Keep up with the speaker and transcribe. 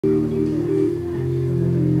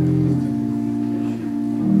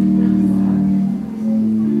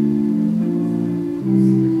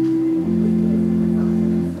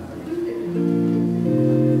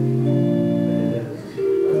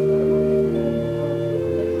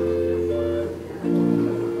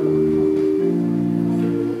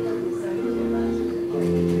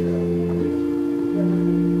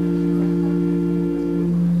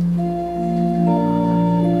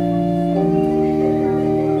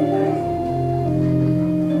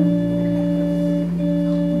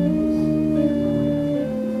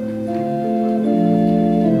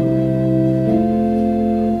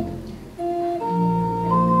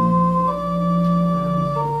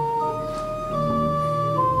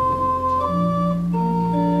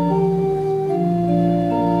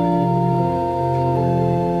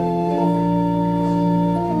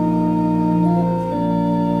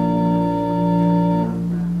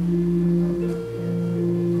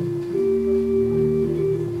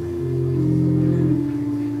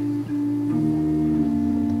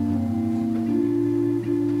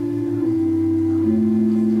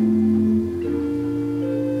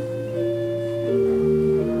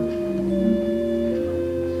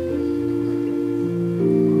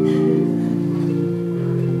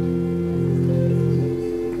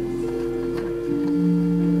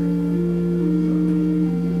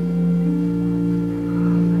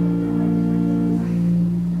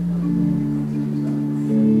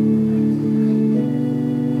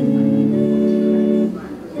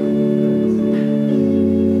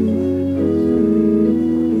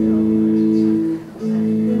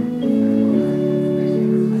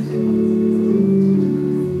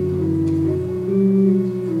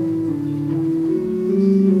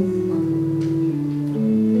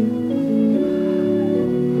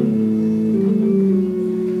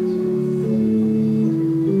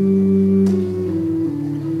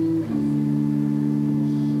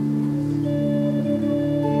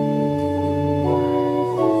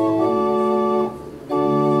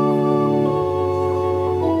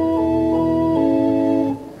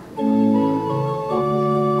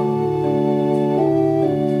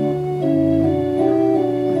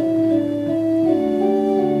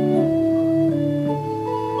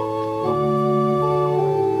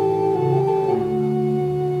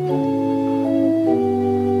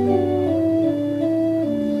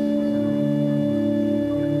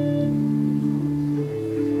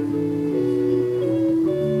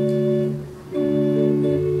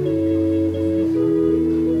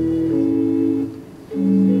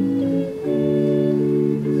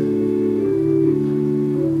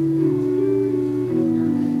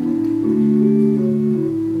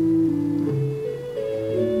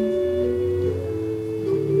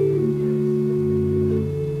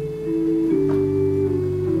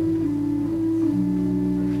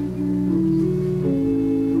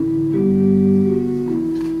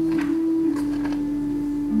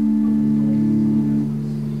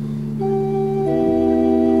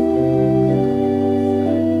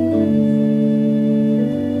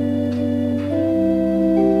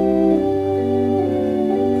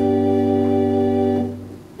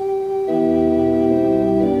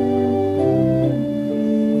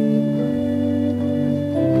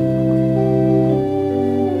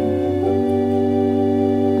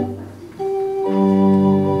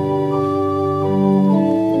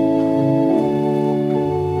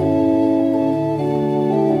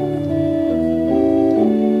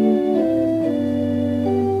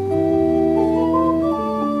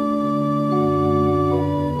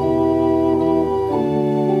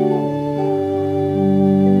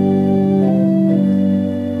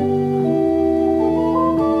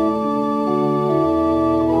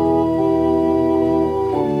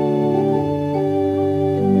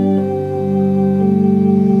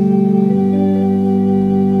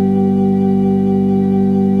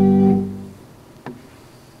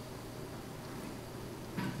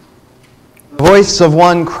voice of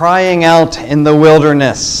one crying out in the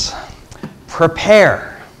wilderness,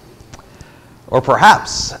 prepare. Or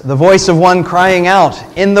perhaps the voice of one crying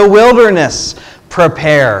out in the wilderness,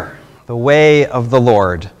 prepare the way of the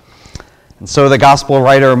Lord. And so the gospel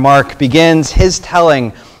writer Mark begins his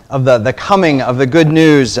telling of the coming of the good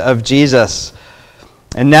news of Jesus.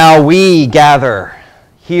 And now we gather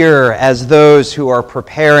here as those who are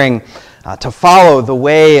preparing to follow the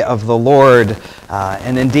way of the Lord,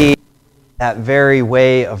 and indeed that very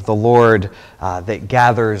way of the Lord that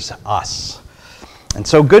gathers us. And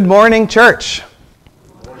so good morning, church.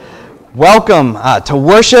 Welcome to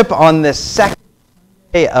worship on this second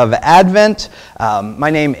day of Advent. My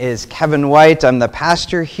name is Kevin White. I'm the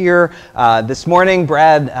pastor here. This morning,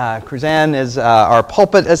 Brad Cruzan is our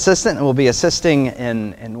pulpit assistant and will be assisting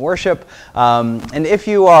in worship. And if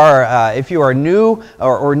you are new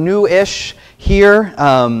or new-ish here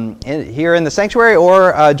in the sanctuary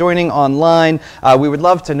or joining online, we would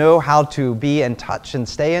love to know how to be in touch and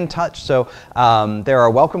stay in touch. So there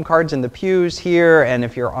are welcome cards in the pews here, and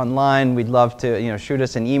if you're online, we'd love to shoot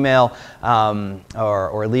us an email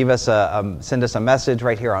or leave us send us a message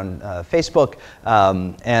right here on Facebook,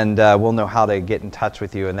 and we'll know how to get in touch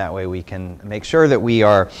with you, and that way we can make sure that we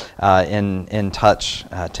are in touch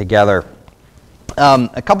together.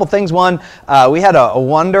 A couple things. One, we had a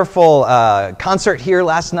wonderful concert here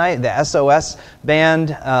last night. The SOS band,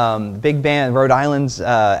 big band, Rhode Island's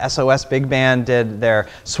SOS big band did their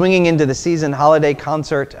Swinging Into the Season holiday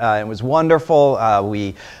concert. It was wonderful.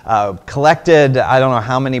 We collected, I don't know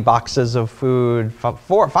how many boxes of food,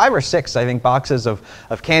 5 or 6, I think, boxes of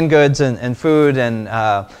canned goods and food, and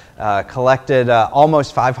collected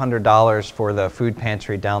almost $500 for the food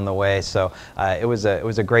pantry down the way. So it was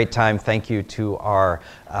a great time. Thank you to our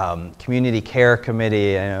community care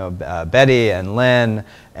committee, Betty and Lynn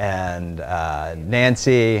and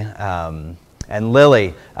Nancy and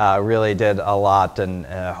Lily really did a lot, and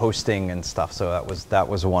hosting and stuff. So that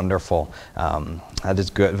was wonderful. That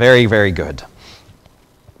is good, very, very good.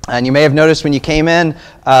 And you may have noticed when you came in,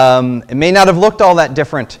 it may not have looked all that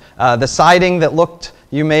different. The siding that looked,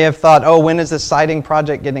 you may have thought, oh, when is this siding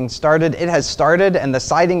project getting started? It has started, and the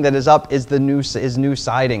siding that is up is new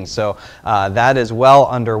siding. So that is well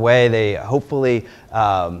underway. They hopefully,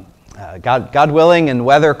 God willing and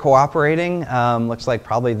weather cooperating, looks like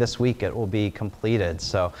probably this week it will be completed.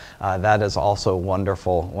 So that is also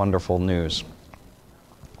wonderful, wonderful news.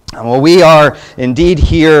 Well, we are indeed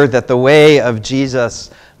here that the way of Jesus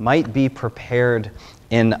might be prepared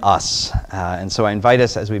in us. And so I invite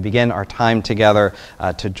us as we begin our time together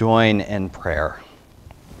to join in prayer.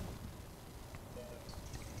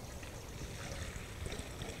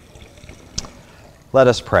 Let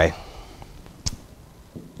us pray.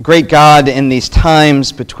 Great God, in these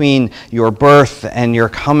times between your birth and your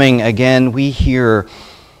coming again, we hear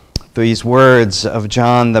these words of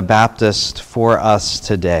John the Baptist for us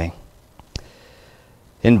today.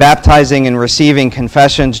 In baptizing and receiving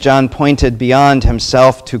confessions, John pointed beyond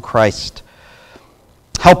himself to Christ.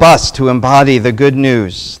 Help us to embody the good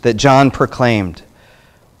news that John proclaimed,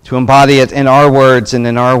 to embody it in our words and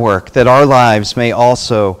in our work, that our lives may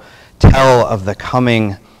also tell of the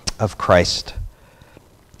coming of Christ.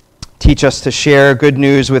 Teach us to share good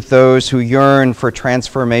news with those who yearn for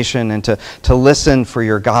transformation, and to listen for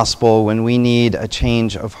your gospel when we need a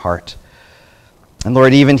change of heart. And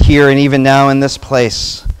Lord, even here and even now in this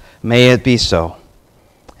place, may it be so.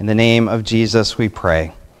 In the name of Jesus we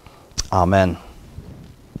pray. Amen.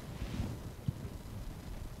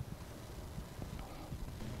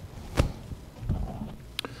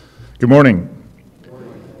 Good morning.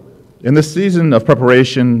 In the season of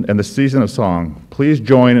preparation and the season of song, please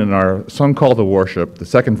join in our sung call to worship, the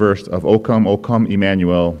second verse of O Come,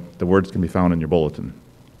 Emmanuel. The words can be found in your bulletin.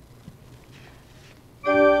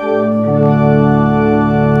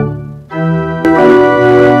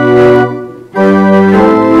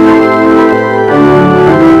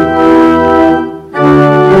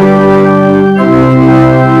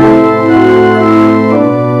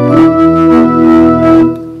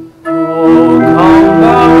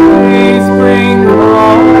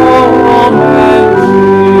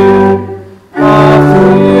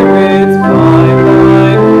 Spirit's blind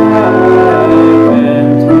thine heaven.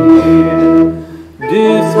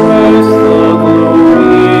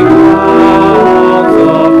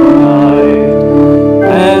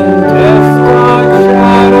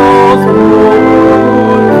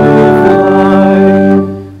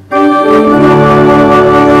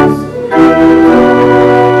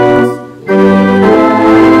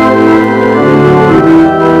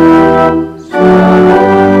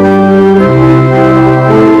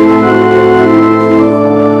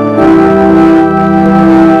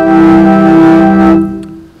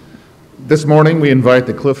 This morning, we invite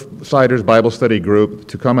the Cliffsiders Bible Study Group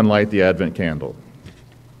to come and light the Advent candle.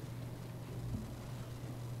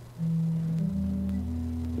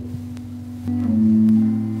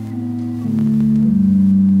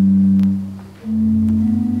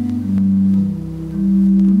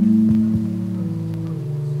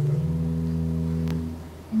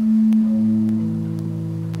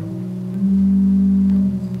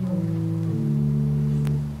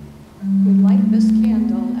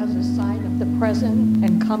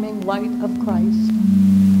 Of Christ.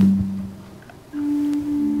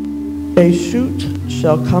 A shoot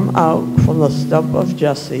shall come out from the stump of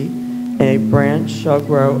Jesse, and a branch shall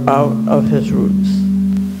grow out of his roots.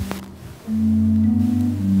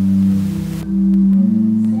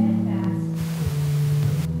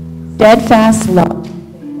 Steadfast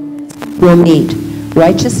love will meet.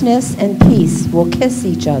 Righteousness and peace will kiss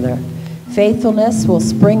each other. Faithfulness will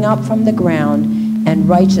spring up from the ground, and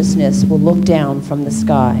righteousness will look down from the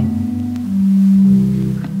sky.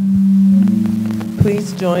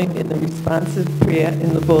 Please join in the responsive prayer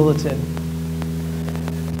in the bulletin.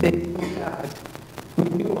 Faithful God,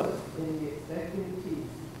 renew us in the expectant peace,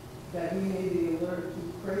 that we may be alert to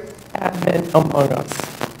Christ's advent among us.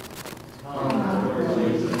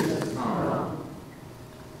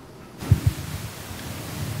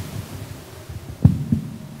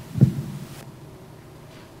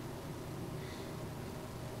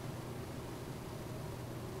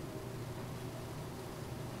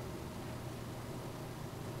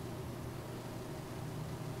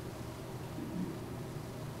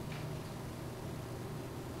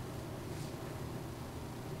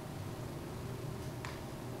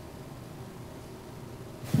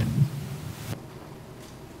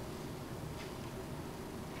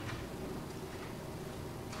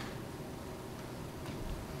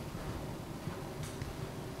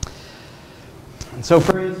 And so,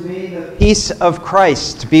 friends, may the peace of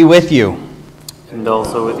Christ be with you. And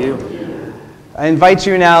also with you. I invite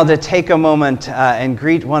you now to take a moment and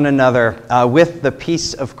greet one another with the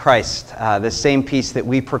peace of Christ, the same peace that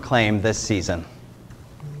we proclaim this season.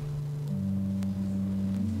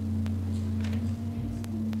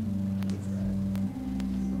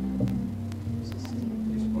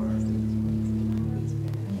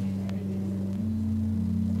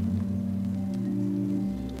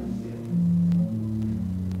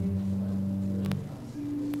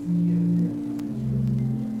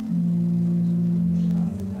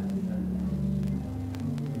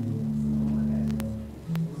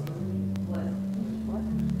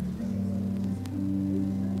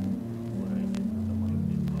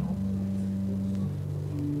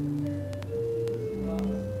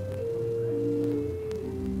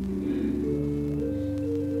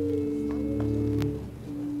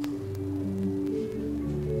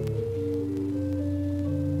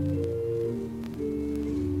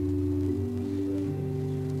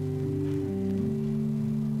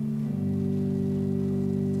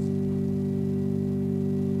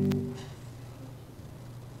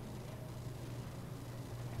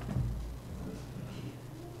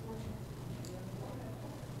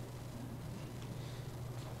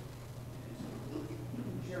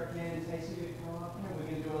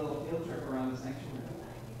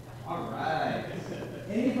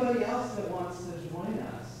 Anybody else that wants to join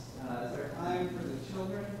us? Is there time for the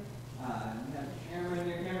children? You have Cameron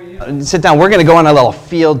there. Cameron, sit down. We're going to go on a little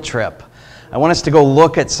field trip. I want us to go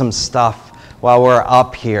look at some stuff while we're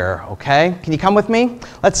up here, okay? Can you come with me?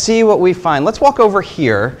 Let's see what we find. Let's walk over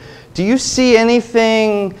here. Do you see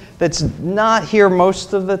anything that's not here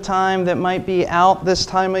most of the time that might be out this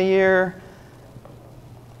time of year?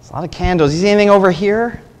 There's a lot of candles. You see anything over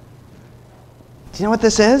here? Do you know what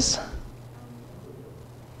this is?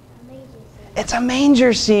 It's a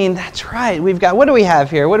manger scene. That's right. We've got, what do we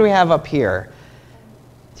have here? What do we have up here?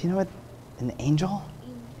 Do you know what? An angel?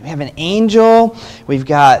 We have an angel. We've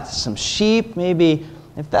got some sheep. Maybe,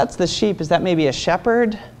 if that's the sheep, is that maybe a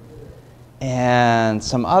shepherd? And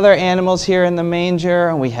some other animals here in the manger.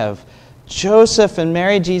 And we have Joseph and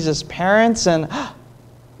Mary, Jesus' parents. And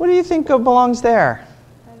what do you think belongs there?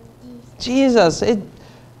 Jesus.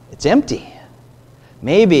 It's empty.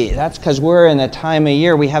 Maybe that's because we're in a time of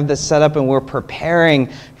year. We have this set up and we're preparing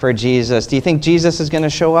for Jesus. Do you think Jesus is going to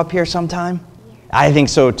show up here sometime? Yeah. I think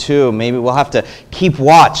so too. Maybe we'll have to keep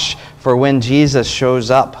watch for when Jesus shows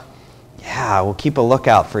up. Yeah, we'll keep a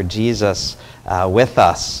lookout for Jesus with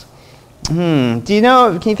us. Do you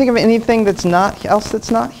know, can you think of anything that's not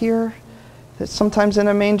here? That's sometimes in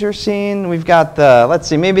a manger scene? We've got the, let's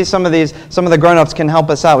see, maybe some of the grown-ups can help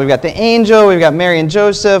us out. We've got the angel, we've got Mary and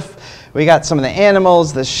Joseph, we got some of the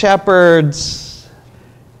animals, the shepherds.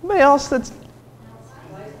 Anybody else that's...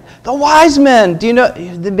 The wise men. Do you know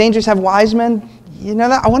the mangers have wise men? You know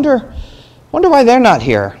that? I wonder why they're not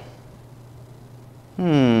here.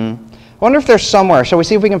 I wonder if they're somewhere. Shall we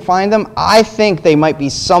see if we can find them? I think they might be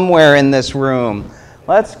somewhere in this room.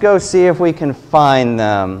 Let's go see if we can find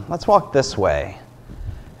them. Let's walk this way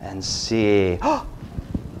and see.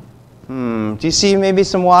 Do you see maybe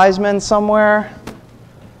some wise men somewhere?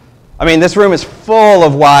 I mean, this room is full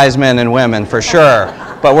of wise men and women for sure,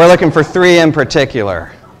 but we're looking for 3 in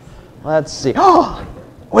particular. Let's see.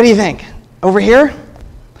 What do you think? Over here?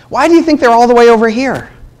 Why do you think they're all the way over here?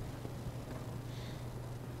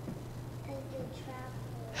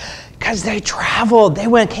 Because they traveled.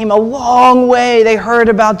 They came a long way. They heard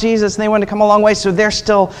about Jesus and they wanted to come a long way, so they're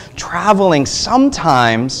still traveling.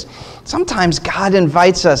 Sometimes God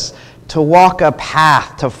invites us to walk a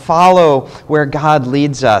path, to follow where God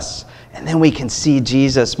leads us, and then we can see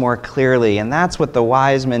Jesus more clearly. And that's what the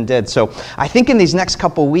wise men did. So I think in these next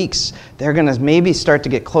couple weeks, they're going to maybe start to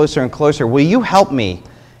get closer and closer. Will you help me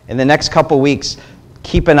in the next couple weeks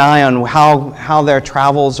keep an eye on how their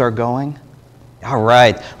travels are going? All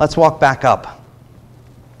right, let's walk back up.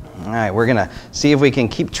 All right, we're going to see if we can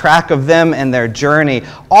keep track of them and their journey.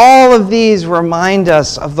 All of these remind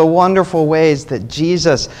us of the wonderful ways that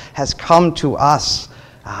Jesus has come to us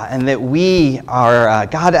and that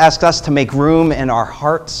God asks us to make room in our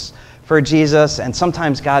hearts for Jesus. And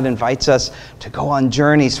sometimes God invites us to go on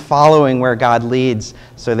journeys following where God leads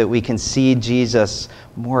so that we can see Jesus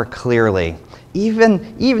more clearly.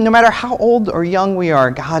 Even no matter how old or young we are,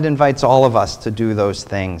 God invites all of us to do those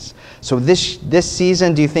things. So this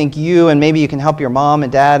season, do you think you, and maybe you can help your mom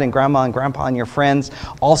and dad and grandma and grandpa and your friends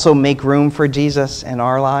also make room for Jesus in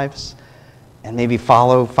our lives? And maybe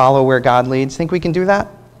follow where God leads? Think we can do that?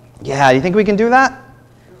 Yeah, you think we can do that?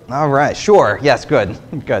 All right, sure. Yes, good.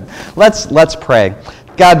 Good. Let's pray.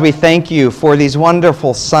 God, we thank you for these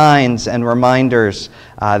wonderful signs and reminders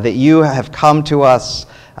that you have come to us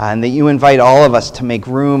and that you invite all of us to make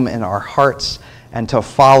room in our hearts and to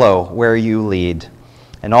follow where you lead.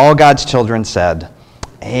 And all God's children said,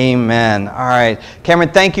 amen. All right.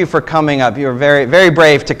 Cameron, thank you for coming up. You were very, very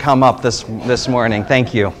brave to come up this morning.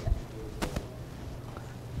 Thank you.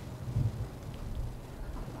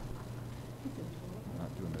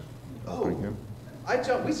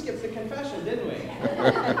 We skipped the confession, didn't we?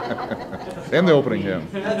 And the opening hymn.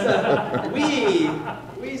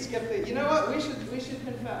 We skipped the. You know what? We should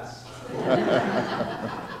confess.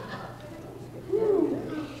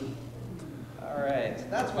 All right.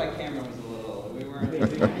 That's why Cameron was a little. We weren't.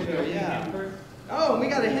 Yeah. Oh, we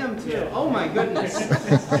got a hymn too. Oh my goodness.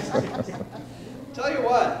 Tell you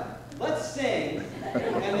what. Let's sing,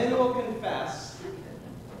 and then we'll confess.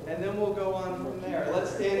 And then we'll go on from there.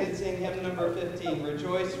 Let's stand and sing hymn number 15,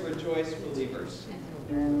 Rejoice, Rejoice, Believers.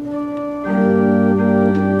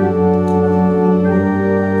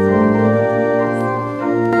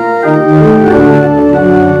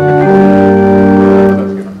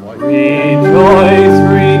 Rejoice,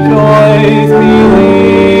 rejoice,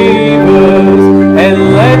 believers, and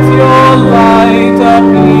let your light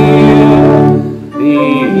appear. The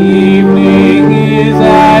evening is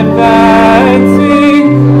advancing,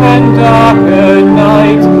 and darker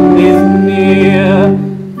night is near.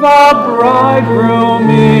 The bridegroom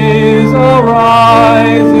is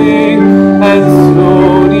arising, and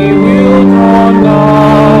soon he will draw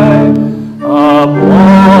nigh.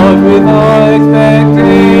 Abroad with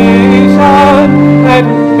expectation, at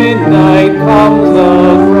midnight comes the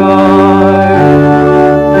bride.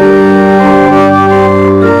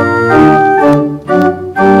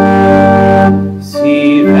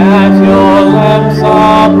 See that your lamps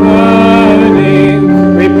are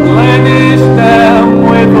burning, replenish them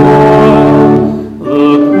with oil.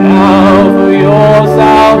 Look now for your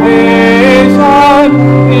salvation,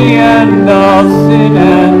 the end of sin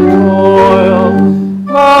and toil.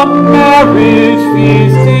 The marriage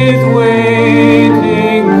feast is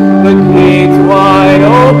waiting, the gates wide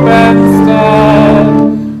open stand.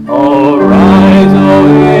 Oh, rise, O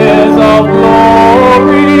ears of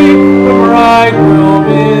glory, the bridegroom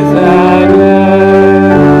is at hand.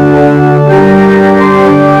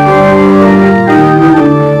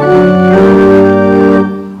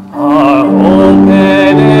 Our hope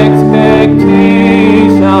and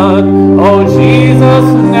expectation, oh Jesus,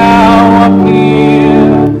 now appear.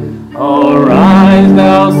 Arise,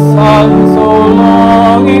 thou sun so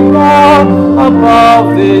longing for,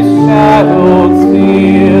 above this shadowed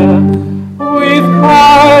sphere. With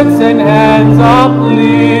hearts and hands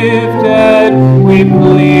uplifted, we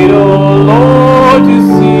plead, O Lord, to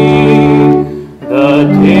see the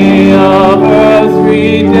day of earth's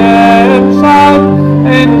redemption,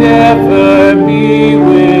 and ever be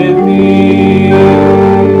with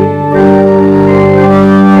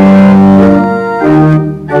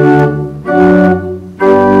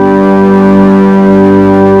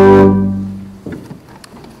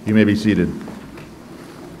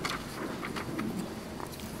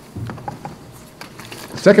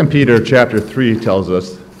 2 Peter chapter 3 tells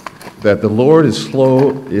us that the Lord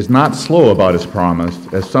is not slow about his promise,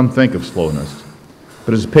 as some think of slowness,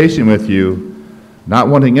 but is patient with you, not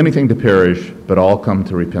wanting anything to perish, but all come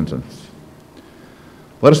to repentance.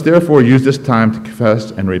 Let us therefore use this time to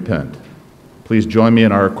confess and repent. Please join me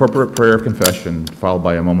in our corporate prayer of confession, followed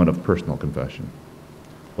by a moment of personal confession.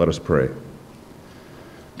 Let us pray.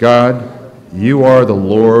 God, you are the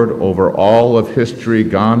Lord over all of history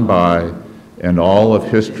gone by and all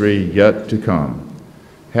of history yet to come.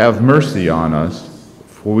 Have mercy on us,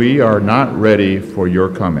 for we are not ready for your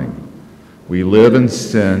coming. We live in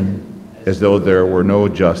sin as though there were no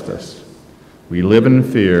justice. We live in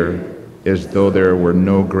fear as though there were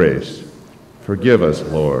no grace. Forgive us,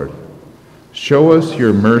 Lord. Show us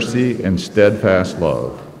your mercy and steadfast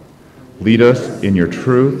love. Lead us in your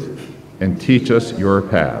truth and teach us your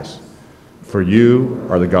paths. For you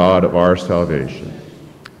are the God of our salvation.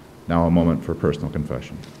 Now a moment for personal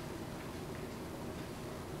confession.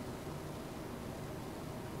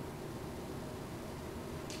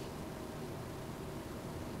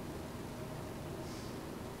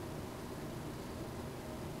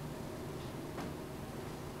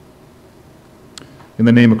 In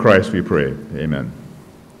the name of Christ we pray, amen.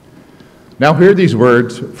 Now hear these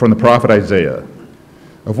words from the prophet Isaiah.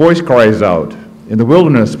 A voice cries out, "In the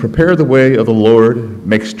wilderness prepare the way of the Lord,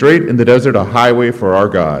 make straight in the desert a highway for our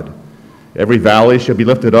God. Every valley shall be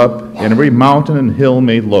lifted up, and every mountain and hill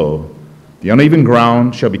made low. The uneven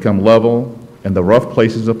ground shall become level, and the rough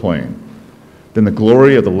places a plain. Then the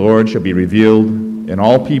glory of the Lord shall be revealed, and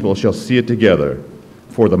all people shall see it together,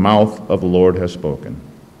 for the mouth of the Lord has spoken."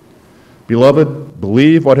 Beloved,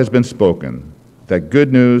 believe what has been spoken, that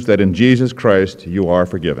good news that in Jesus Christ you are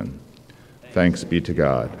forgiven. Thanks be to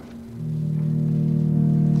God.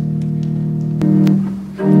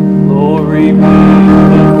 Glory be to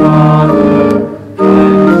the Father, and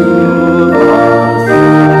to the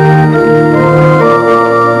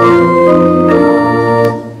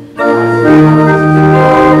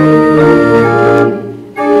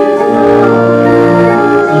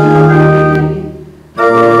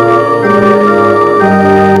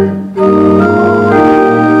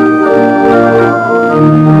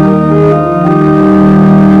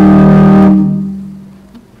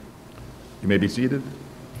You may be seated.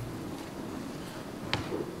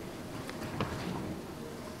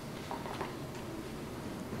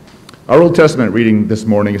 Our Old Testament reading this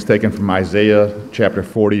morning is taken from Isaiah chapter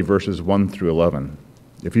 40, verses 1 through 11.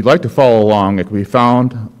 If you'd like to follow along, it can be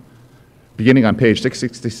found beginning on page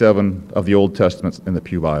 667 of the Old Testament in the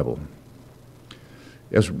Pew Bible.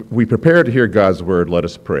 As we prepare to hear God's word, let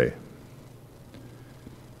us pray.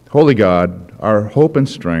 Holy God, our hope and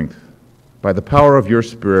strength, by the power of your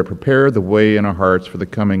Spirit, prepare the way in our hearts for the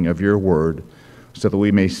coming of your word, so that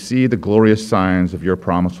we may see the glorious signs of your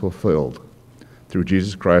promise fulfilled. Through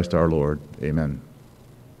Jesus Christ our Lord. Amen.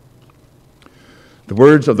 The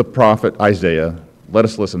words of the prophet Isaiah, let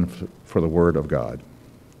us listen for the word of God.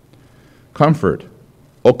 Comfort,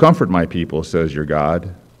 O comfort my people, says your God.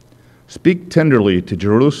 Speak tenderly to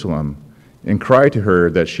Jerusalem and cry to her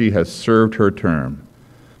that she has served her term,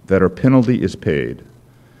 that her penalty is paid,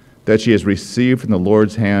 that she has received from the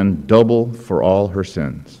Lord's hand double for all her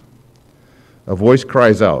sins. A voice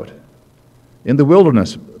cries out, "In the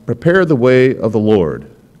wilderness, prepare the way of the Lord.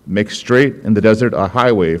 Make straight in the desert a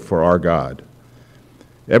highway for our God.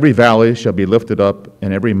 Every valley shall be lifted up,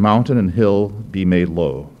 and every mountain and hill be made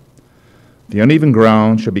low. The uneven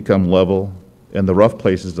ground shall become level, and the rough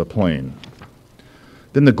places a plain.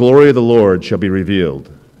 Then the glory of the Lord shall be revealed,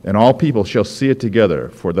 and all people shall see it together,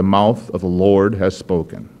 for the mouth of the Lord has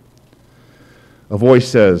spoken." A voice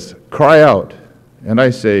says, "Cry out." And I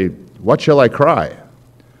say, "What shall I cry?"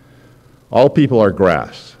 All people are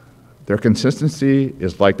grass. Their consistency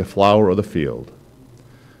is like the flower of the field.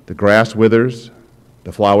 The grass withers,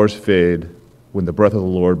 the flowers fade, when the breath of the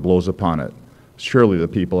Lord blows upon it. Surely the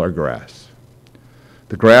people are grass.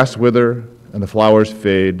 The grass wither and the flowers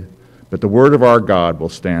fade, but the word of our God will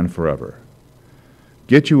stand forever.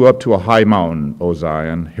 Get you up to a high mountain, O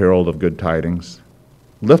Zion, herald of good tidings.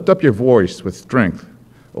 Lift up your voice with strength,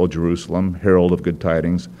 O Jerusalem, herald of good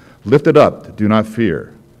tidings. Lift it up, do not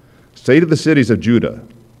fear. Say to the cities of Judah,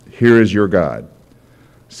 here is your God.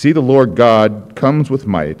 See, the Lord God comes with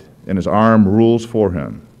might, and his arm rules for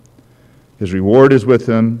him. His reward is with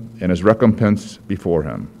him, and his recompense before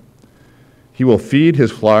him. He will feed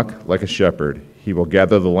his flock like a shepherd. He will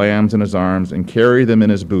gather the lambs in his arms and carry them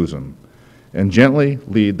in his bosom, and gently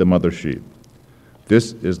lead the mother sheep.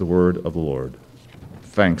 This is the word of the Lord.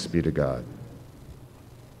 Thanks be to God.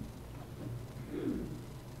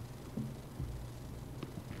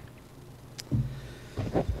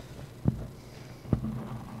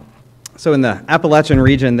 So in the Appalachian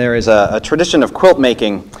region, there is a tradition of quilt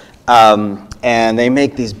making, and they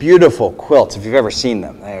make these beautiful quilts, if you've ever seen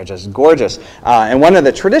them. They're just gorgeous. And one of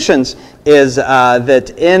the traditions is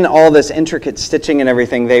that in all this intricate stitching and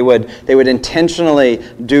everything, they would intentionally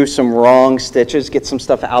do some wrong stitches, get some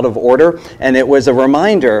stuff out of order, and it was a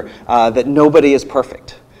reminder that nobody is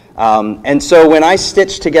perfect. And so when I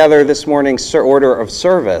stitched together this morning's order of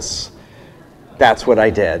service, that's what I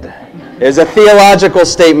did. It was a theological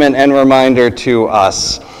statement and reminder to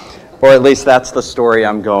us, or at least that's the story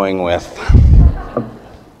I'm going with.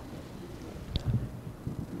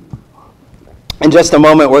 In just a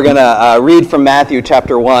moment, we're going to read from Matthew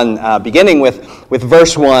chapter 1, beginning with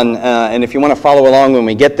verse 1. And if you want to follow along when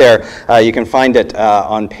we get there, you can find it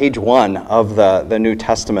on page 1 of the New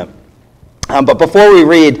Testament. But before we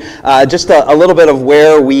read, just a little bit of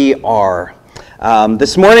where we are.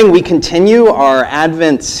 This morning we continue our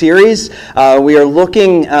Advent series. We are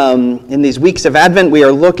looking, in these weeks of Advent, we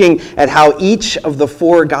are looking at how each of the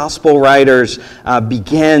four gospel writers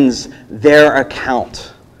begins their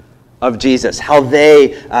account of Jesus, how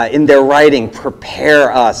they, in their writing,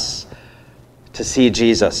 prepare us to see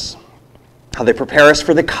Jesus, how they prepare us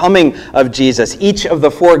for the coming of Jesus. Each of the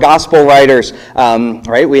four gospel writers,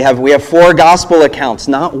 right? We have four gospel accounts,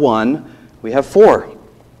 not one. We have four.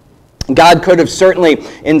 God could have certainly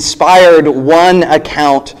inspired one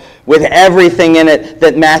account with everything in it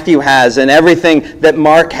that Matthew has, and everything that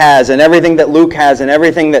Mark has, and everything that Luke has, and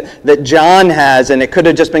everything that John has, and it could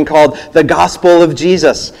have just been called the Gospel of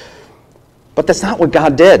Jesus. But that's not what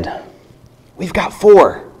God did. We've got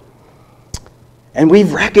four. And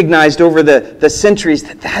we've recognized over the centuries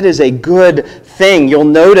that is a good thing. You'll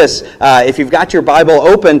notice if you've got your Bible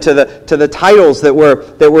open to the titles that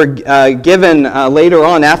were given later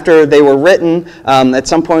on after they were written. At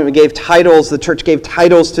some point we gave titles. The church gave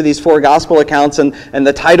titles to these four gospel accounts, and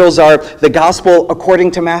the titles are the Gospel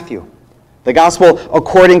according to Matthew, the Gospel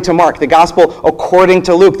according to Mark, the Gospel according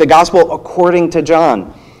to Luke, the Gospel according to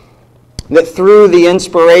John. That through the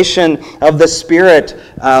inspiration of the Spirit,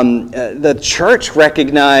 the church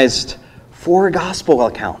recognized four gospel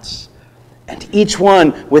accounts, and each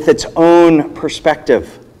one with its own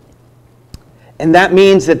perspective. And that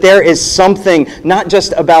means that there is something not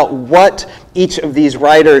just about what each of these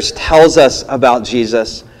writers tells us about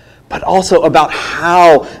Jesus, but also about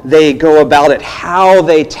how they go about it, how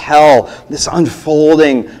they tell this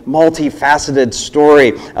unfolding, multifaceted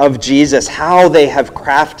story of Jesus, how they have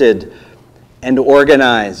crafted and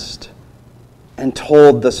organized and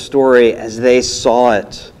told the story as they saw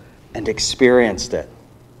it and experienced it.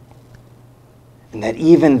 And that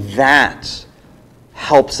even that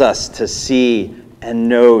helps us to see and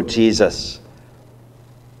know Jesus.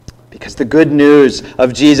 Because the good news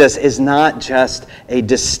of Jesus is not just a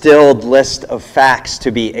distilled list of facts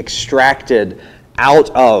to be extracted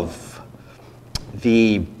out of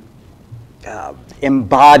the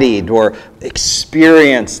embodied or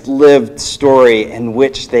experienced lived story in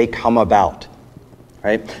which they come about.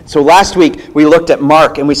 Right? So last week we looked at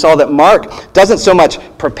Mark, and we saw that Mark doesn't so much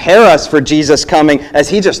prepare us for Jesus coming as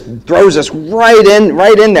he just throws us right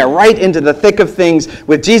in there, right into the thick of things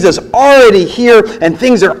with Jesus already here and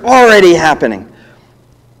things are already happening.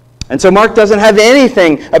 And so Mark doesn't have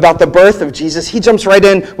anything about the birth of Jesus. He jumps right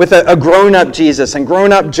in with a grown-up Jesus and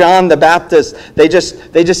grown-up John the Baptist. They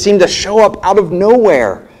just seem to show up out of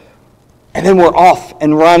nowhere. And then we're off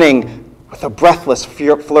and running with a breathless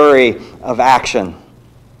flurry of action.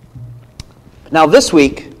 Now this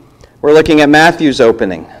week, we're looking at Matthew's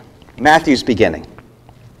beginning.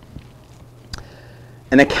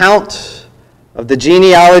 An account of the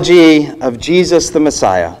genealogy of Jesus the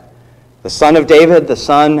Messiah, the son of David, the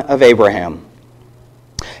son of Abraham.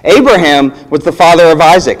 Abraham was the father of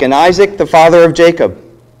Isaac, and Isaac the father of Jacob.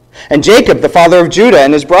 And Jacob the father of Judah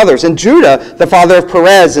and his brothers, and Judah the father of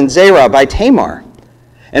Perez and Zerah by Tamar.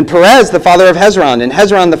 And Perez the father of Hezron, and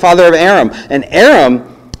Hezron the father of Aram. And Aram,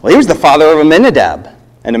 well, he was the father of Amminadab.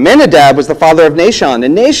 And Amminadab was the father of Nahshon,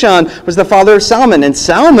 and Nahshon was the father of Salmon, and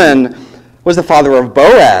Salmon was the father of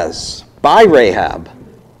Boaz by Rahab.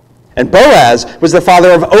 And Boaz was the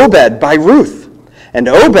father of Obed by Ruth, and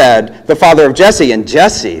Obed the father of Jesse, and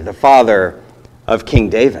Jesse the father of King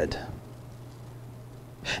David.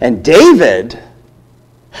 And David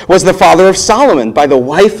was the father of Solomon by the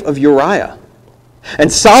wife of Uriah. And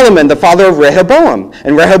Solomon the father of Rehoboam,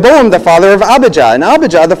 and Rehoboam the father of Abijah, and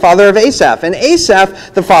Abijah the father of Asaph, and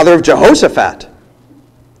Asaph the father of Jehoshaphat.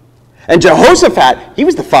 And Jehoshaphat, he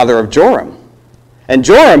was the father of Joram. And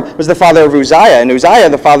Joram was the father of Uzziah, and Uzziah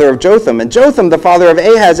the father of Jotham, and Jotham the father of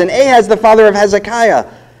Ahaz, and Ahaz the father of Hezekiah.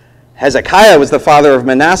 Hezekiah was the father of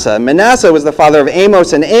Manasseh. Manasseh was the father of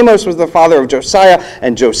Amos, and Amos was the father of Josiah.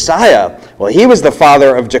 And Josiah, well, he was the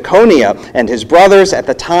father of Jeconiah and his brothers at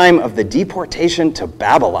the time of the deportation to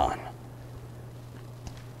Babylon.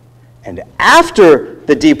 And after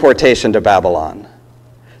the deportation to Babylon,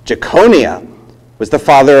 Jeconiah was the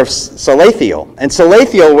father of Salathiel, and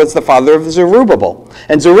Salathiel was the father of Zerubbabel,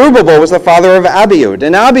 and Zerubbabel was the father of Abiud,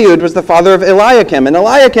 and Abiud was the father of Eliakim, and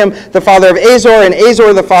Eliakim the father of Azor, and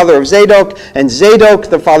Azor the father of Zadok, and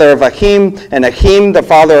Zadok the father of Achim, and Achim the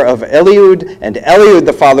father of Eliud, and Eliud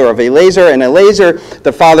the father of Eleazar, and Eleazar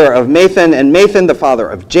the father of Mathan, and Mathan the father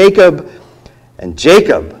of Jacob, and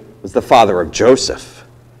Jacob was the father of Joseph,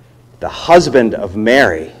 the husband of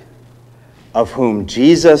Mary, of whom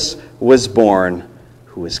Jesus was born,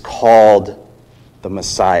 who is called the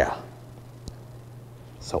Messiah.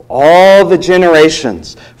 So all the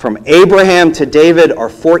generations from Abraham to David are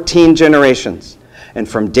 14 generations. And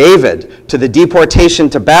from David to the deportation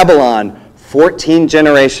to Babylon, 14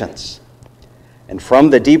 generations. And from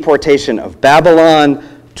the deportation of Babylon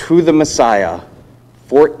to the Messiah,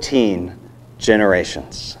 14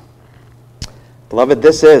 generations. Beloved,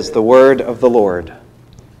 this is the word of the Lord.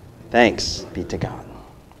 Thanks be to God.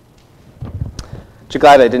 Aren't you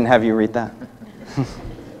glad I didn't have you read that?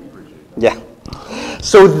 Yeah.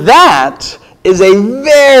 So that is a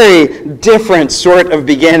very different sort of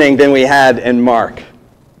beginning than we had in Mark,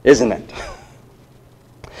 isn't it?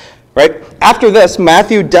 Right? After this,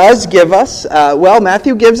 Matthew does give us,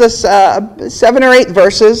 Matthew gives us 7 or 8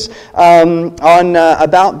 verses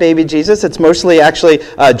about baby Jesus. It's mostly actually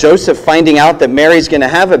Joseph finding out that Mary's going to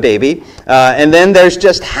have a baby. And then there's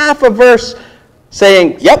just half a verse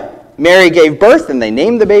saying, yep, Mary gave birth and they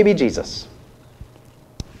named the baby Jesus.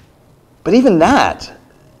 But even that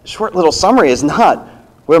short little summary is not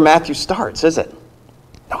where Matthew starts, is it?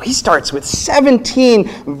 No, he starts with 17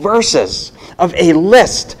 verses of a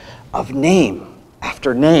list of name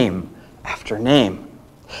after name after name.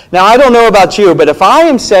 Now, I don't know about you, but if I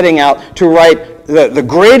am setting out to write the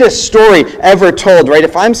greatest story ever told, right?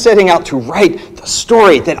 If I'm setting out to write the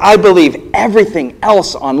story that I believe everything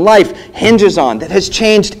else on life hinges on, that has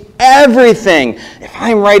changed everything, if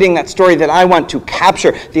I'm writing that story that I want to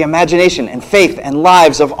capture the imagination and faith and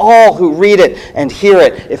lives of all who read it and hear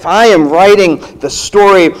it, if I am writing the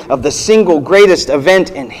story of the single greatest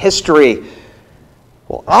event in history,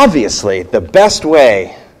 well, obviously, the best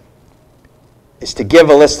way is to give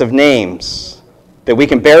a list of names that we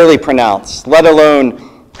can barely pronounce, let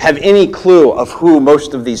alone have any clue of who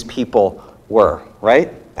most of these people were,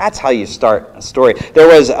 right? That's how you start a story. There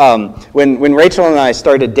was, when Rachel and I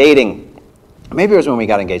started dating, maybe it was when we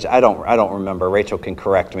got engaged. I don't remember. Rachel can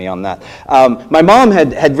correct me on that. My mom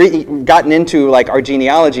had gotten into like our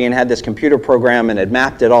genealogy and had this computer program and had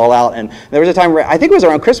mapped it all out. And there was a time, I think it was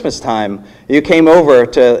around Christmas time, you came over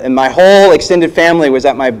to, and my whole extended family was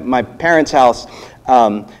at my parents' house.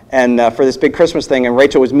 For this big Christmas thing, and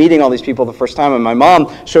Rachel was meeting all these people the first time, and my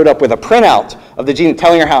mom showed up with a printout of the gene,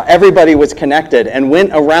 telling her how everybody was connected, and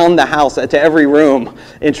went around the house to every room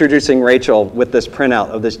introducing Rachel with this printout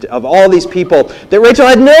of all these people that Rachel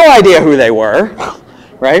had no idea who they were,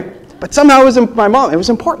 right? But somehow it was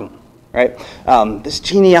important. Right? This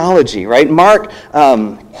genealogy, right? Mark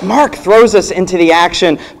throws us into the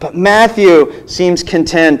action, but Matthew seems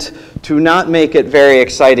content to not make it very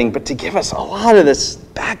exciting, but to give us a lot of this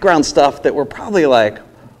background stuff that we're probably like,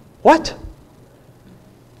 what?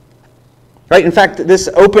 Right? In fact, this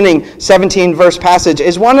opening 17-verse passage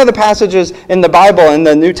is one of the passages in the Bible, in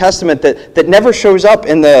the New Testament, that never shows up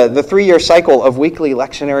in the 3-year cycle of weekly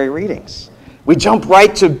lectionary readings. We jump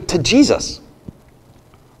right to Jesus.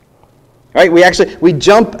 Right? We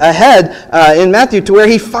jump ahead in Matthew to where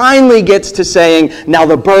he finally gets to saying, now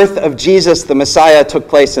the birth of Jesus, the Messiah, took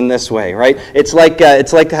place in this way, right? It's like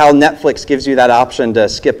how Netflix gives you that option to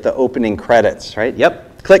skip the opening credits, right?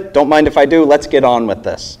 Yep, click, don't mind if I do, let's get on with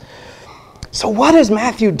this. So what is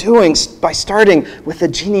Matthew doing by starting with the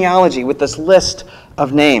genealogy, with this list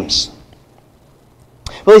of names?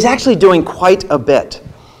 Well, he's actually doing quite a bit.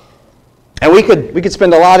 And we could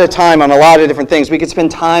spend a lot of time on a lot of different things. We could spend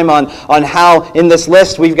time on how in this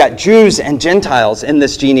list we've got Jews and Gentiles in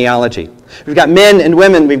this genealogy. We've got men and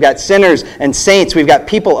women, we've got sinners and saints, we've got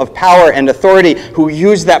people of power and authority who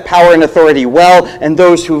use that power and authority well, and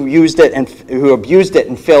those who used it and who abused it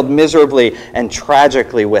and failed miserably and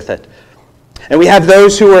tragically with it. And we have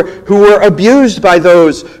those who were abused by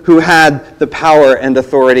those who had the power and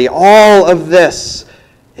authority. All of this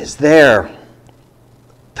is there.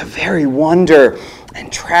 The very wonder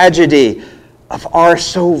and tragedy of our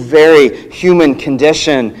so very human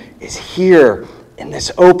condition is here in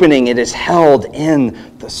this opening, it is held in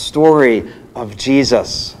the story of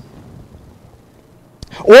Jesus.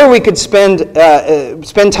 Or we could spend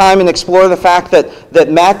time and explore the fact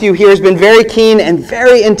that Matthew here has been very keen and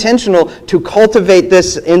very intentional to cultivate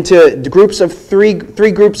this into groups of three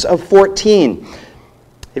groups of 14.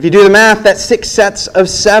 If you do the math, that's 6 sets of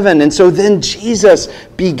 7. And so then Jesus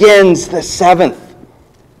begins the seventh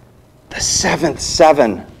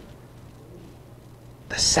 7.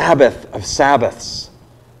 The Sabbath of Sabbaths.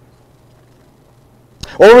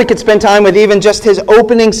 Or we could spend time with even just his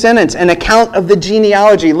opening sentence, an account of the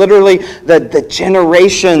genealogy, literally the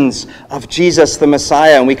generations of Jesus the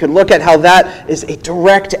Messiah. And we could look at how that is a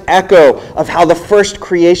direct echo of how the first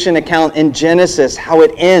creation account in Genesis, how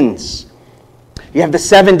it ends. You have the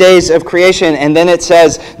 7 days of creation, and then it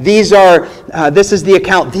says, this is the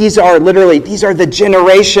account, these are the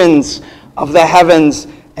generations of the heavens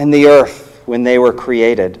and the earth when they were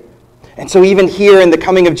created. And so even here in the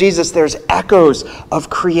coming of Jesus, there's echoes of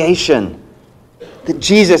creation. That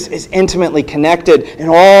Jesus is intimately connected in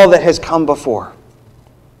all that has come before.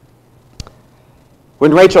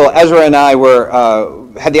 When Rachel, Ezra, and I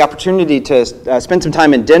had the opportunity to spend some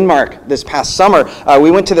time in Denmark this past summer,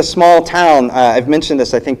 we went to the small town, I've mentioned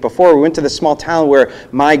this I think before, we went to the small town where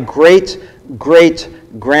my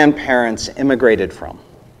great-great-grandparents immigrated from.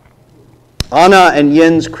 Anna and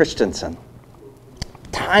Jens Christensen.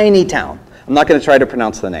 Tiny town. I'm not going to try to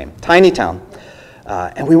pronounce the name. Tiny town.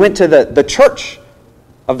 And we went to the church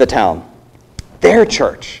of the town. Their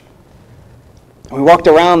church. And we walked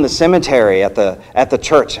around the cemetery at the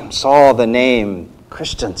church and saw the name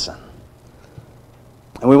Christensen.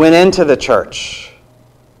 And we went into the church.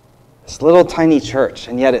 This little tiny church.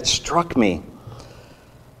 And yet it struck me.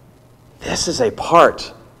 This is a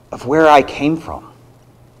part of where I came from.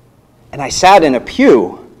 And I sat in a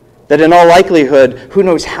pew that in all likelihood, who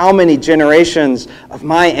knows how many generations of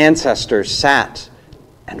my ancestors sat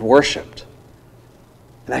and worshiped.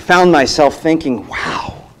 And I found myself thinking,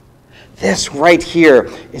 wow, this right here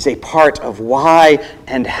is a part of why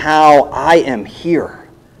and how I am here.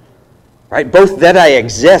 Right? Both that I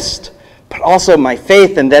exist, but also my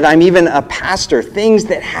faith and that I'm even a pastor. Things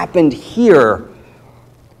that happened here,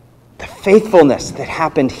 the faithfulness that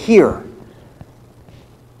happened here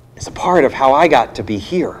is a part of how I got to be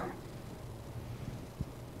here.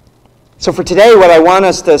 So for today, what I want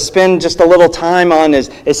us to spend just a little time on is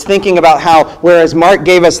thinking about how, whereas Mark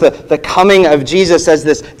gave us the coming of Jesus as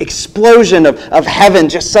this explosion of heaven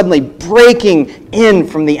just suddenly breaking in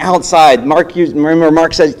from the outside. Mark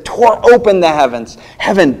says, tore open the heavens.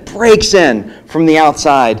 Heaven breaks in from the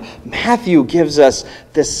outside. Matthew gives us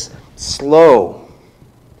this slow,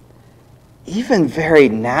 even very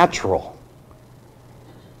natural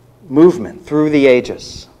movement through the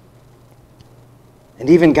ages. And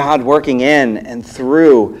even God working in and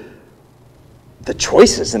through the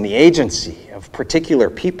choices and the agency of particular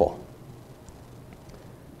people.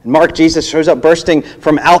 In Mark, Jesus shows up bursting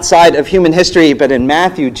from outside of human history, but in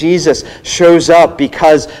Matthew, Jesus shows up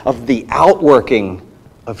because of the outworking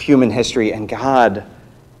of human history and God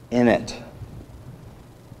in it.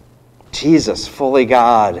 Jesus, fully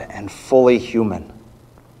God and fully human.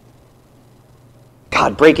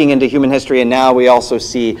 God breaking into human history, and now we also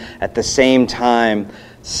see at the same time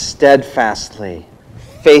steadfastly,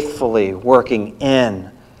 faithfully working in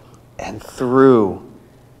and through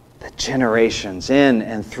the generations, in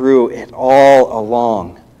and through it all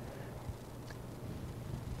along.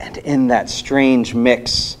 And in that strange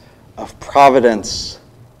mix of providence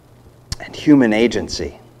and human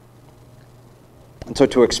agency. And so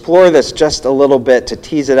to explore this just a little bit, to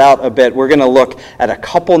tease it out a bit, we're going to look at a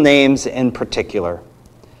couple names in particular.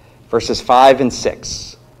 Verses 5 and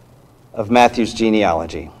 6 of Matthew's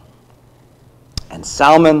genealogy. And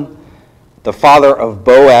Salmon, the father of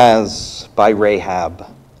Boaz by Rahab,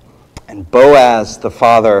 and Boaz, the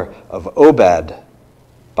father of Obed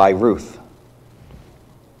by Ruth,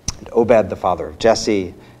 and Obed, the father of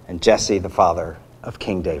Jesse, and Jesse, the father of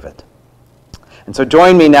King David. And so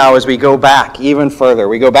join me now as we go back even further.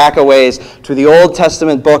 We go back a ways to the Old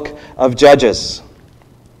Testament book of Judges.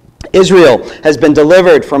 Israel has been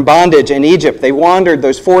delivered from bondage in Egypt. They wandered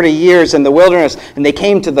those 40 years in the wilderness, and they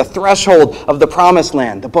came to the threshold of the promised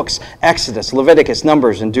land, the books Exodus, Leviticus,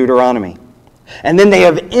 Numbers, and Deuteronomy. And then they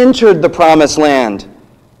have entered the promised land,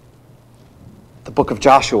 the book of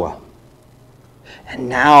Joshua. And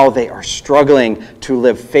now they are struggling to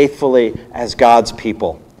live faithfully as God's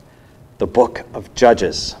people, the book of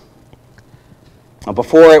Judges. Now,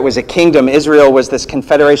 before it was a kingdom, Israel was this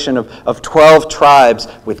confederation of 12 tribes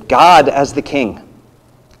with God as the king.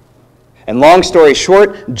 And long story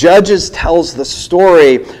short, Judges tells the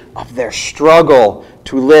story of their struggle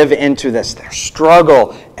to live into this, their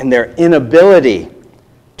struggle and their inability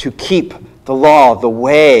to keep the law, the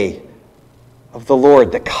way of the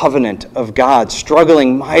Lord, the covenant of God,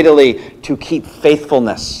 struggling mightily to keep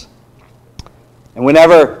faithfulness. And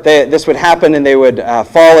whenever this would happen and they would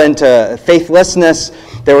fall into faithlessness,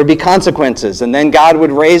 there would be consequences. And then God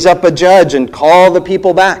would raise up a judge and call the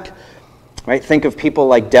people back. Right? Think of people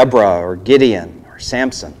like Deborah or Gideon or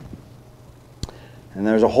Samson. And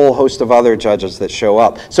there's a whole host of other judges that show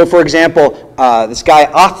up. So, for example, this guy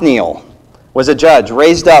Othniel was a judge,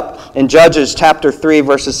 raised up in Judges chapter 3,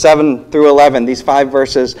 verses 7 through 11. These 5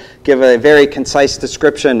 verses give a very concise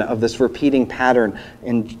description of this repeating pattern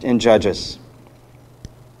in Judges.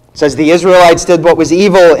 It says, the Israelites did what was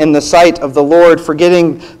evil in the sight of the Lord,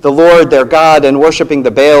 forgetting the Lord their God and worshiping the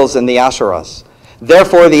Baals and the Asherahs.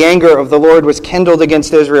 Therefore the anger of the Lord was kindled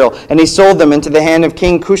against Israel, and he sold them into the hand of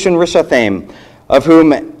King Cushan-Rishathaim, of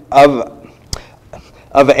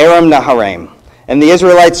Aram-Naharaim. And the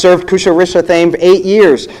Israelites served Cushan-Rishathaim 8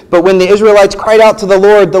 years. But when the Israelites cried out to the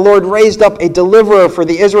Lord raised up a deliverer for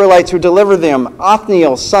the Israelites who delivered them,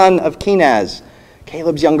 Othniel, son of Kenaz,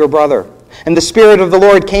 Caleb's younger brother. And the Spirit of the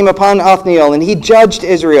Lord came upon Othniel, and he judged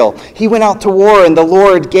Israel. He went out to war, and the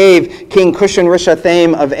Lord gave King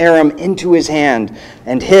Cushan-Rishathaim of Aram into his hand.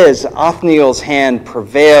 And Othniel's hand,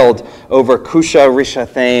 prevailed over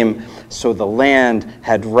Cushan-Rishathaim, so the land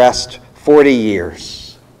had rest 40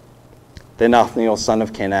 years. Then Othniel, son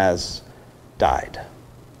of Kenaz, died.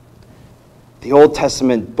 The Old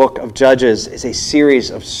Testament book of Judges is a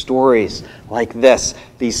series of stories like this,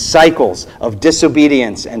 these cycles of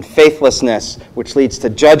disobedience and faithlessness, which leads to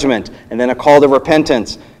judgment, and then a call to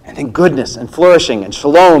repentance, and then goodness and flourishing and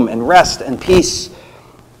shalom and rest and peace,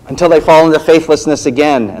 until they fall into faithlessness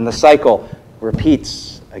again, and the cycle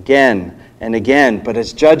repeats again and again. But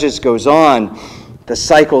as Judges goes on, the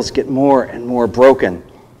cycles get more and more broken.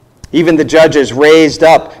 Even the judges raised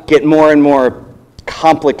up get more and more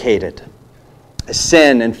complicated. As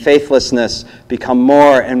sin and faithlessness become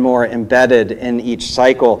more and more embedded in each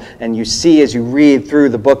cycle. And you see as you read through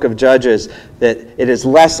the book of Judges that it is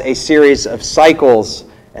less a series of cycles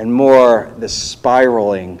and more the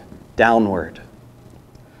spiraling downward.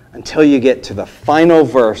 Until you get to the final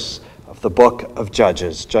verse of the book of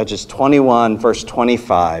Judges, Judges 21, verse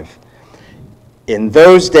 25. In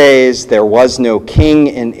those days there was no king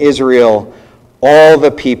in Israel. All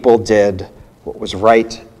the people did what was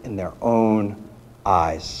right in their own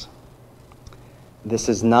eyes. This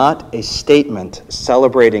is not a statement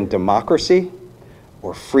celebrating democracy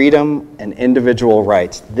or freedom and individual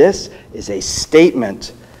rights. This is a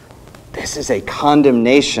statement. This is a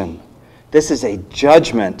condemnation. This is a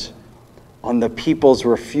judgment on the people's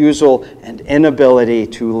refusal and inability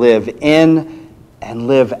to live in and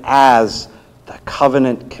live as the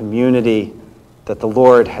covenant community that the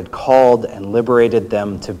Lord had called and liberated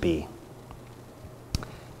them to be.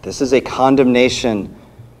 This is a condemnation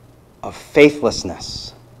of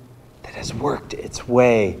faithlessness that has worked its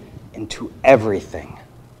way into everything.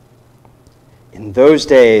 In those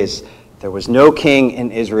days, there was no king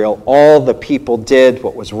in Israel. All the people did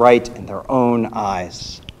what was right in their own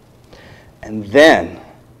eyes. And then,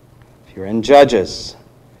 if you're in Judges,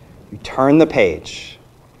 you turn the page,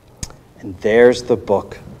 and there's the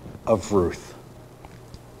book of Ruth.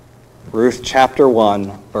 Ruth chapter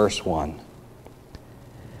 1, verse 1.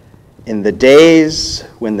 In the days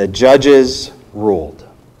when the judges ruled,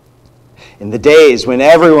 in the days when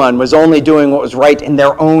everyone was only doing what was right in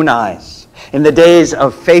their own eyes, in the days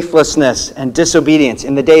of faithlessness and disobedience,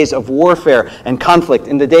 in the days of warfare and conflict,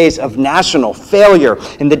 in the days of national failure,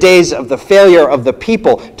 in the days of the failure of the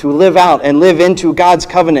people to live out and live into God's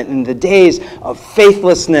covenant, in the days of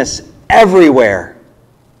faithlessness everywhere,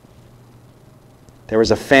 there was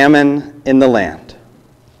a famine in the land.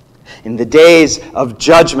 In the days of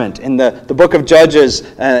judgment, in the book of Judges,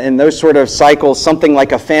 in those sort of cycles, something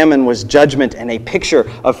like a famine was judgment and a picture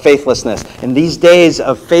of faithlessness. In these days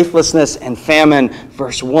of faithlessness and famine,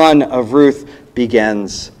 verse 1 of Ruth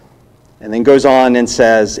begins and then goes on and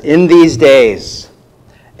says, in these days,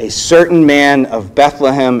 a certain man of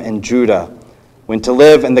Bethlehem in Judah went to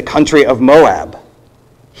live in the country of Moab,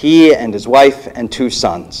 he and his wife and 2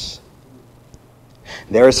 sons.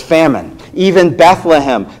 There is famine. Even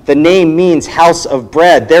Bethlehem, the name means house of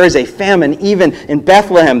bread. There is a famine even in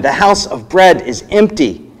Bethlehem. The house of bread is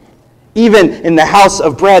empty. Even in the house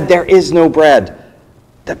of bread, there is no bread.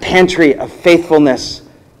 The pantry of faithfulness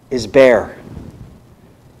is bare.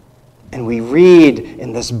 And we read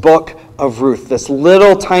in this book of Ruth, this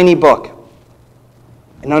little tiny book,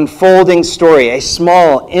 an unfolding story, a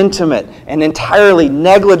small, intimate, and entirely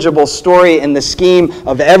negligible story in the scheme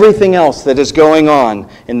of everything else that is going on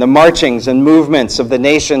in the marchings and movements of the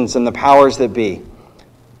nations and the powers that be.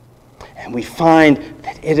 And we find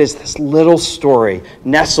that it is this little story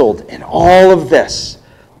nestled in all of this.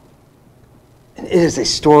 And it is a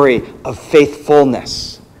story of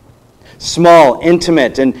faithfulness. Small,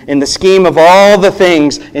 intimate, and in the scheme of all the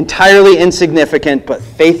things, entirely insignificant, but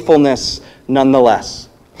faithfulness nonetheless.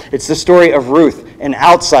 It's the story of Ruth, an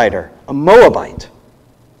outsider, a Moabite,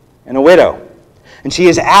 and a widow. And she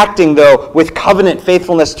is acting, though, with covenant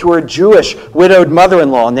faithfulness to her Jewish widowed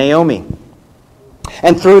mother-in-law, Naomi.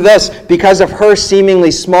 And through this, because of her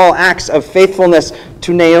seemingly small acts of faithfulness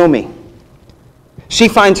to Naomi, she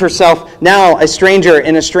finds herself now a stranger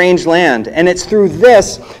in a strange land. And it's through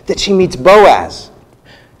this that she meets Boaz.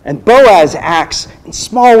 And Boaz acts in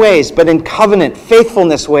small ways, but in covenant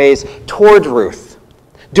faithfulness ways toward Ruth,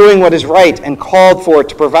 doing what is right and called for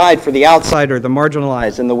to provide for the outsider, the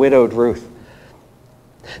marginalized, and the widowed Ruth.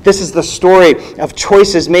 This is the story of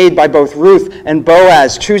choices made by both Ruth and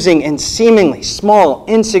Boaz, choosing in seemingly small,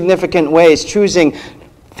 insignificant ways, choosing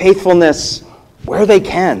faithfulness where they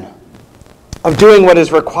can, of doing what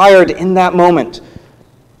is required in that moment,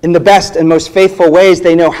 in the best and most faithful ways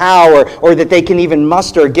they know how, or that they can even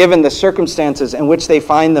muster given the circumstances in which they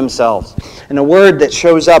find themselves. And a word that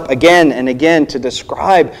shows up again and again to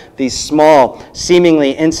describe these small,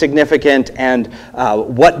 seemingly insignificant, and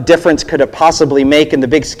what difference could it possibly make in the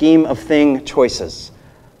big scheme of thing choices.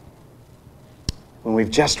 When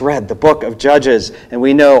we've just read the book of Judges and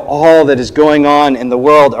we know all that is going on in the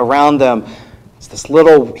world around them, it's this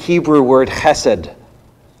little Hebrew word chesed.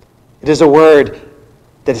 It is a word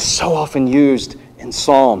that is so often used in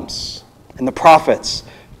Psalms and the prophets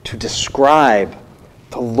to describe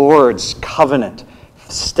the Lord's covenant,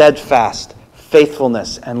 steadfast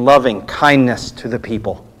faithfulness and loving kindness to the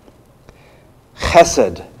people.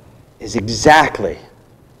 Chesed is exactly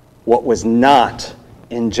what was not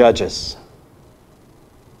in Judges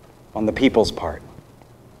on the people's part.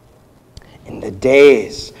 In the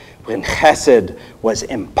days when chesed was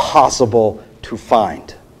impossible to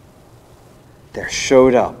find, there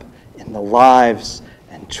showed up in the lives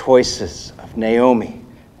and choices of Naomi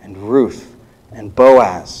and Ruth and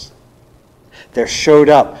Boaz. There showed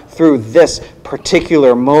up through this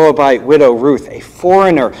particular Moabite widow, Ruth, a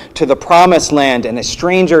foreigner to the promised land and a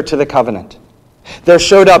stranger to the covenant. There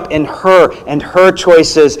showed up in her and her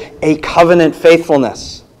choices a covenant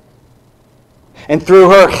faithfulness. And through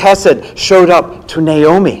her, chesed showed up to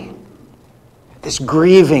Naomi, this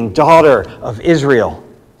grieving daughter of Israel.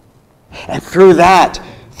 And through that,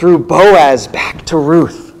 through Boaz, back to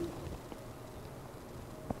Ruth.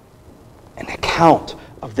 An account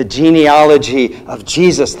of the genealogy of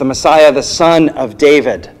Jesus, the Messiah, the son of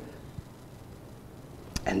David.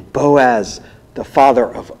 And Boaz, the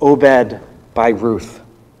father of Obed by Ruth.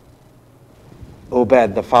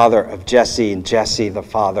 Obed, the father of Jesse, and Jesse, the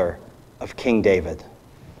father of King David.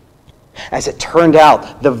 As it turned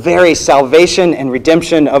out, the very salvation and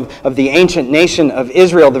redemption of the ancient nation of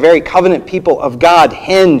Israel, the very covenant people of God,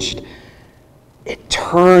 hinged. It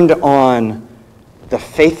turned on the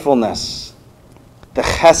faithfulness, the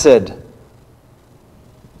chesed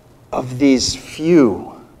of these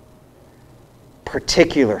few,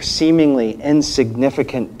 particular, seemingly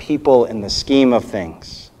insignificant people in the scheme of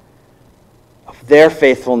things, of their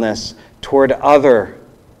faithfulness toward other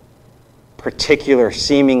particular,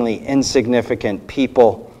 seemingly insignificant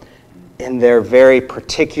people in their very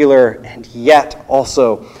particular and yet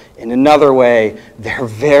also in another way,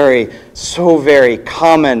 their so very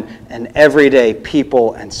common and everyday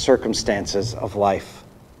people and circumstances of life.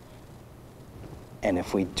 And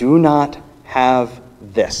if we do not have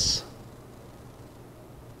this,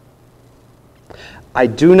 I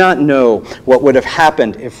do not know what would have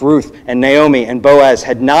happened if Ruth and Naomi and Boaz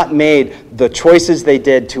had not made the choices they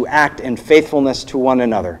did to act in faithfulness to one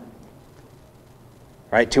another.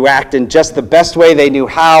 Right? To act in just the best way they knew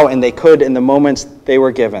how and they could in the moments they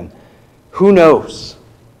were given. Who knows?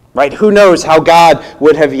 Right? Who knows how God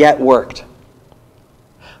would have yet worked?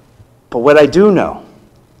 But what I do know,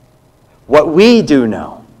 what we do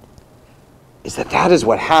know, is that that is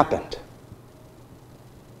what happened.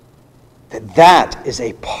 That is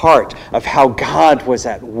a part of how God was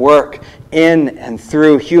at work in and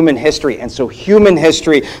through human history. And so human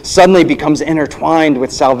history suddenly becomes intertwined with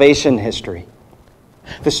salvation history.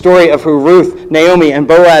 The story of who Ruth, Naomi, and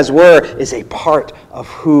Boaz were is a part of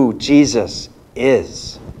who Jesus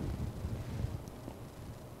is.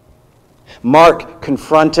 Mark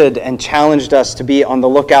confronted and challenged us to be on the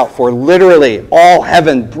lookout for literally all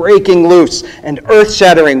heaven breaking loose and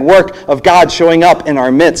earth-shattering work of God showing up in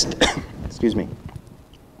our midst. Excuse me.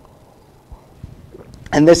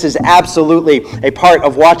 And this is absolutely a part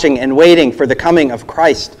of watching and waiting for the coming of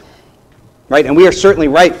Christ. Right? And we are certainly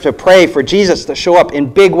right to pray for Jesus to show up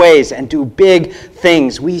in big ways and do big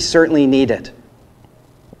things. We certainly need it.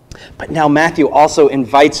 But now Matthew also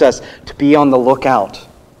invites us to be on the lookout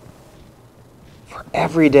for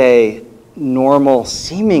everyday, normal,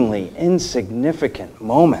 seemingly insignificant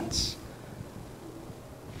moments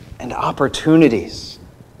and opportunities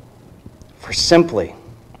for simply,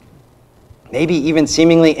 maybe even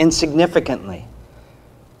seemingly insignificantly,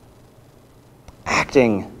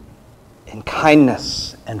 acting in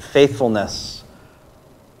kindness and faithfulness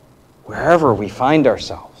wherever we find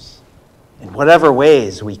ourselves, in whatever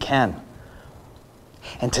ways we can.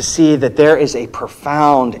 And to see that there is a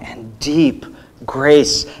profound and deep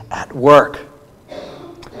grace at work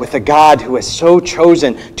with a God who has so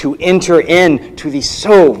chosen to enter into these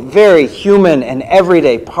so very human and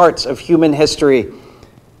everyday parts of human history,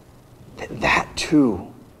 that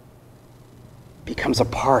too becomes a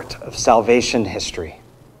part of salvation history.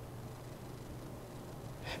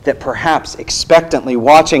 That perhaps expectantly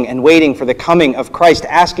watching and waiting for the coming of Christ,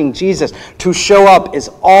 asking Jesus to show up, is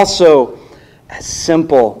also as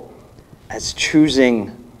simple as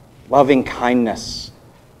choosing loving kindness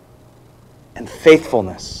and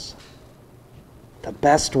faithfulness the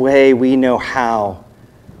best way we know how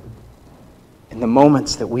in the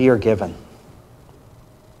moments that we are given,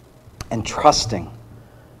 and trusting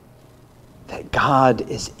that God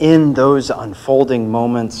is in those unfolding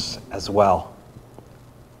moments as well.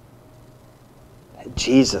 That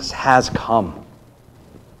Jesus has come.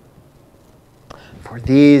 For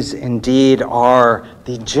these indeed are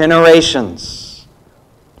the generations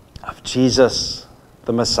of Jesus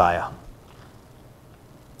the Messiah.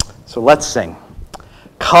 So let's sing.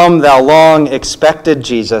 Come, thou long expected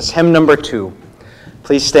Jesus, hymn number 2.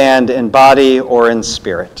 Please stand in body or in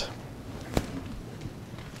spirit.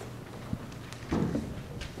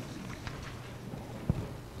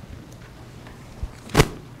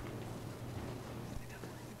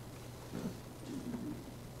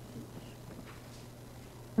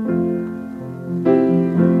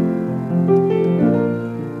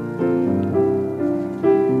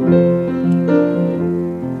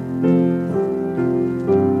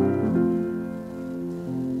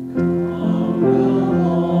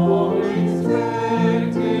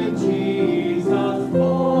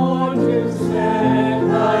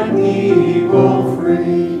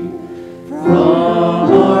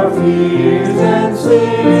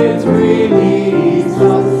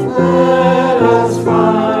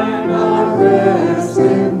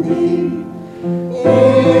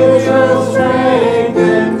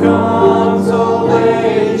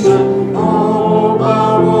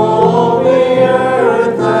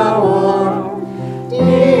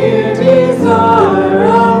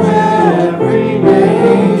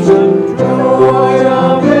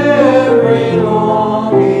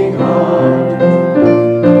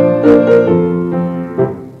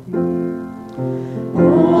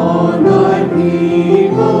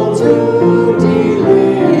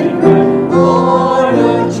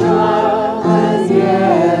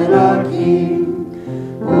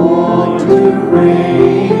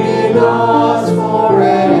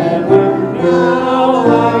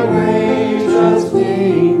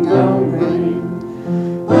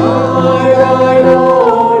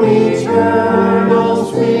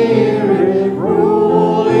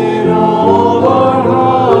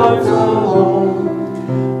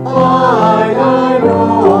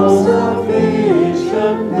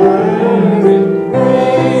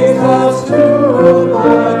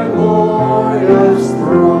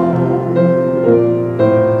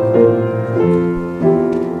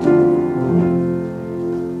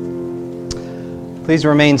 Please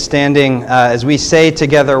remain standing as we say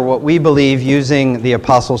together what we believe using the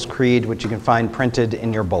Apostles' Creed, which you can find printed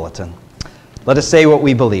in your bulletin. Let us say what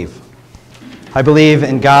we believe. I believe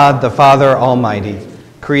in God, the Father Almighty,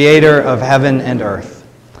 creator of heaven and earth.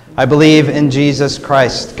 I believe in Jesus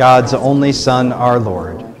Christ, God's only Son, our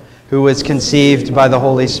Lord, who was conceived by the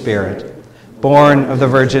Holy Spirit, born of the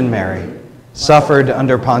Virgin Mary, suffered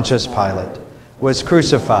under Pontius Pilate, was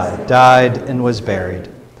crucified, died, and was buried.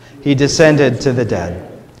 He descended to the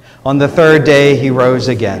dead. On the third day he rose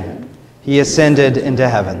again. He ascended into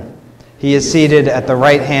heaven. He is seated at the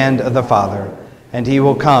right hand of the Father, and he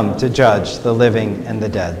will come to judge the living and the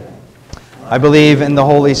dead. I believe in the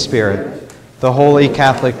Holy Spirit, the Holy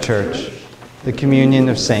Catholic Church, the communion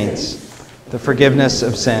of saints, the forgiveness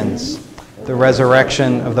of sins, the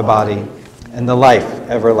resurrection of the body, and the life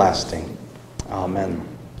everlasting. Amen.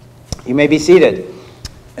 You may be seated.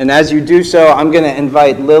 And as you do so, I'm going to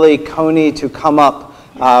invite Lily Coney to come up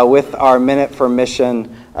with our Minute for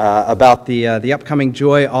Mission about the upcoming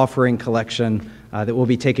Joy Offering Collection that we'll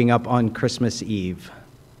be taking up on Christmas Eve.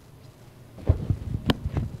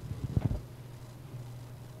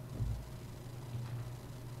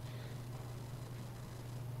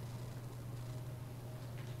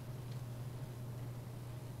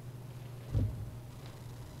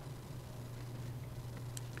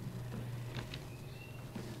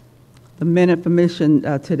 The Minute for Mission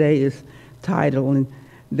today is titled,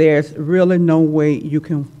 There's Really No Way You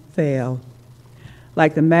Can Fail.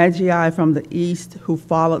 Like the Magi from the east who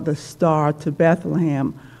followed the star to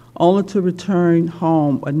Bethlehem, only to return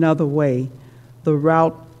home another way, the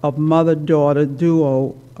route of mother-daughter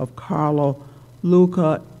duo of Carlo,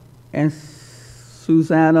 Luca, and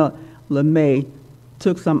Susanna LeMay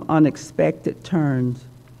took some unexpected turns.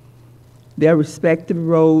 Their respective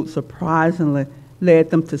roads surprisingly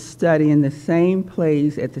led them to study in the same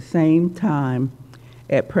place at the same time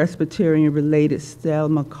at Presbyterian-related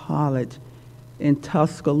Selma College in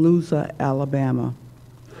Tuscaloosa, Alabama.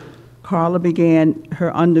 Carla began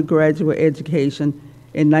her undergraduate education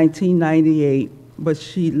in 1998, but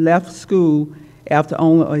she left school after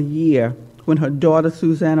only a year when her daughter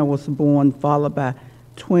Susanna was born, followed by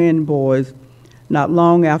twin boys. Not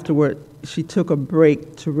long afterward, she took a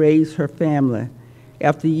break to raise her family.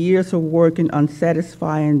 After years of working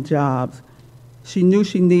unsatisfying jobs, she knew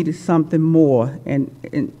she needed something more,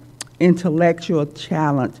 an intellectual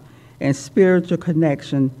challenge and spiritual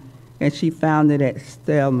connection, and she found it at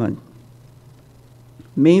Stillman.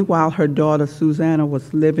 Meanwhile, her daughter Susanna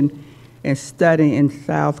was living and studying in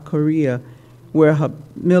South Korea, where her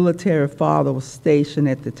military father was stationed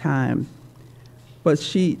at the time. But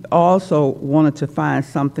she also wanted to find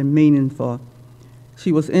something meaningful.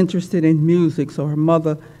 She was interested in music, so her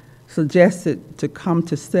mother suggested to come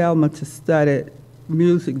to Selma to study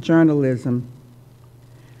music journalism.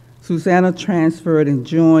 Susanna transferred and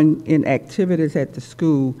joined in activities at the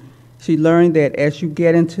school. She learned that as you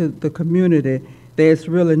get into the community, there's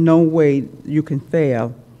really no way you can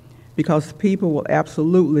fail, because people will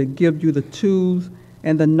absolutely give you the tools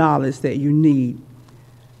and the knowledge that you need.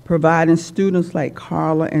 Providing students like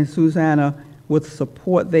Carla and Susanna with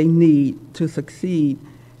support they need to succeed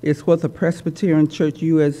is what the Presbyterian Church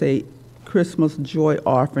USA Christmas Joy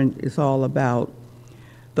Offering is all about.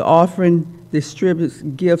 The offering distributes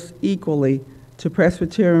gifts equally to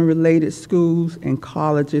Presbyterian-related schools and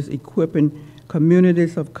colleges, equipping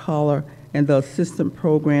communities of color and the assistant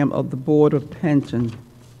program of the Board of Pensions.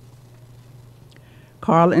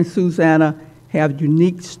 Carla and Susanna have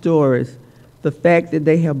unique stories. The fact that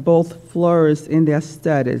they have both flourished in their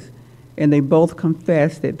studies, and they both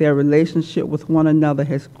confess that their relationship with one another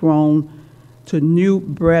has grown to new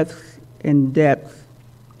breadths and depths,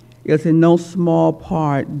 is in no small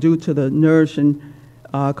part due to the nourishing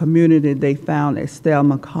community they found at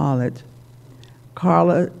Selma College.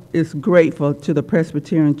 Carla is grateful to the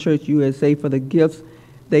Presbyterian Church USA for the gifts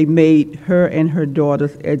they made her and her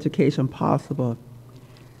daughter's education possible.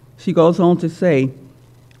 She goes on to say,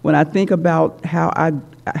 when I think about how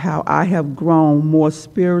I have grown more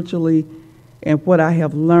spiritually and what I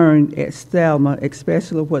have learned at Selma,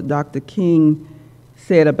 especially what Dr. King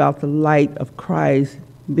said about the light of Christ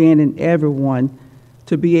being in everyone,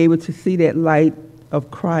 to be able to see that light of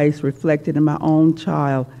Christ reflected in my own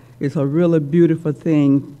child is a really beautiful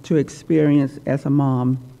thing to experience as a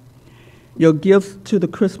mom. Your gifts to the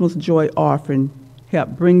Christmas Joy Offering help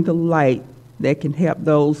bring the light that can help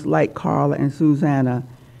those like Carla and Susanna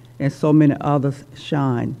and so many others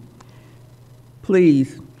shine.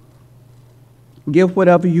 Please, give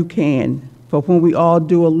whatever you can, for when we all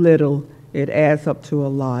do a little, it adds up to a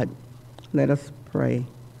lot. Let us pray.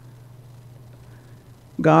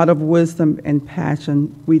 God of wisdom and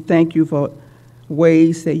passion, we thank you for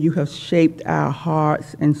ways that you have shaped our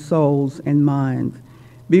hearts and souls and minds.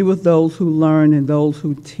 Be with those who learn and those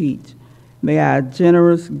who teach. May our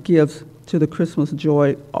generous gifts to the Christmas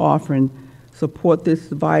Joy Offering support this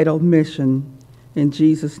vital mission. In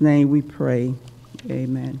Jesus' name we pray.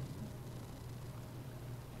 Amen.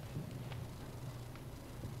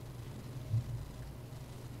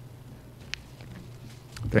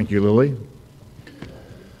 Thank you, Lily.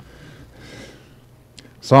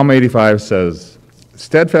 Psalm 85 says,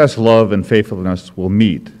 steadfast love and faithfulness will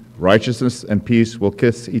meet. Righteousness and peace will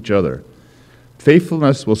kiss each other.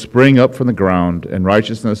 Faithfulness will spring up from the ground, and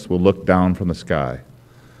righteousness will look down from the sky.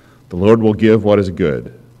 The Lord will give what is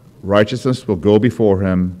good. Righteousness will go before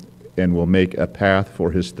him and will make a path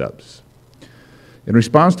for his steps. In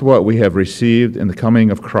response to what we have received in the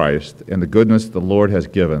coming of Christ and the goodness the Lord has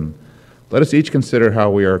given, let us each consider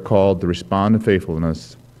how we are called to respond in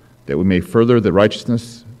faithfulness, that we may further the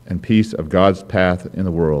righteousness and peace of God's path in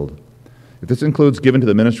the world. If this includes giving to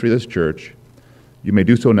the ministry of this church, you may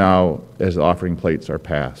do so now as the offering plates are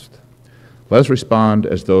passed. Let us respond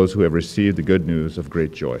as those who have received the good news of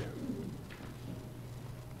great joy.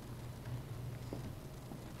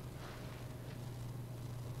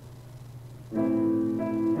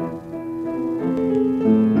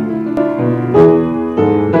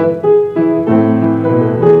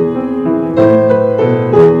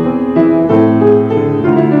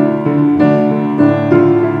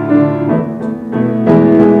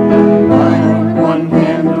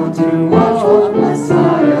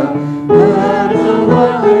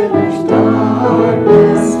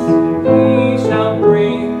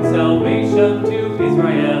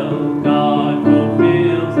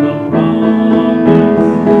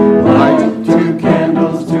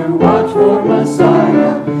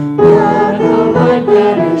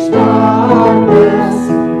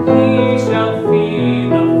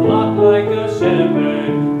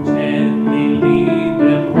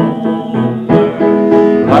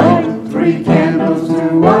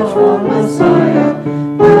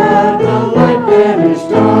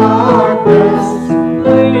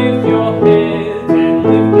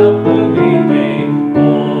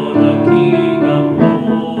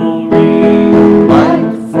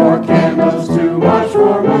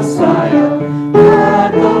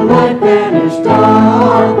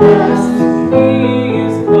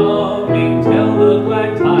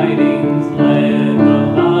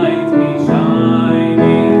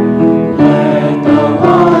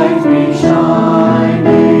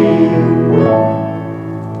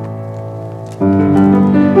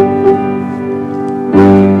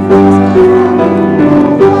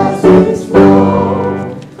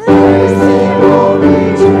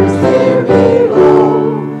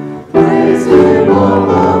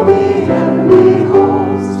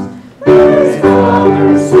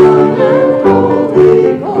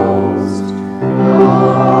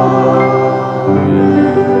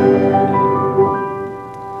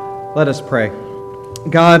 Let us pray.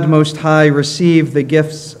 God, Most High, receive the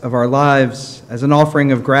gifts of our lives as an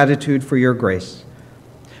offering of gratitude for your grace.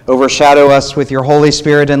 Overshadow us with your Holy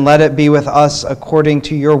Spirit and let it be with us according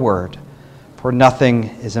to your word, for nothing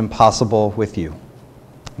is impossible with you.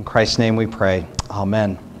 In Christ's name we pray.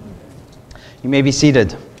 Amen. You may be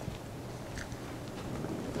seated.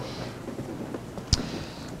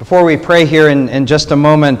 Before we pray here in just a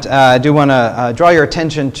moment, I do want to draw your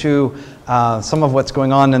attention to some of what's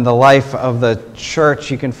going on in the life of the church.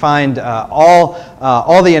 You can find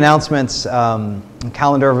all the announcements,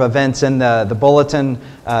 calendar of events in the bulletin,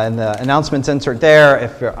 and the announcements insert there.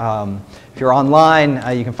 If you're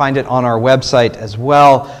online, you can find it on our website as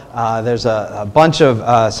well. There's a bunch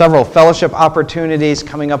of several fellowship opportunities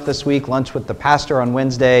coming up this week. Lunch with the pastor on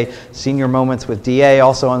Wednesday, senior moments with DA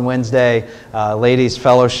also on Wednesday, ladies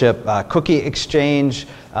fellowship, cookie exchange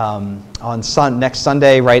on next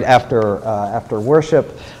Sunday right after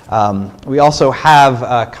worship. We also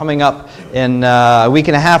have coming up in a week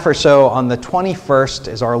and a half or so, on the 21st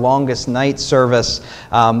is our longest night service.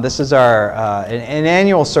 This is an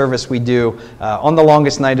annual service we do on the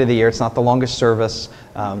longest night of the year. It's not the longest service.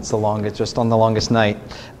 It's the longest, just on the longest night.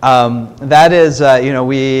 That is,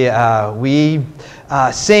 we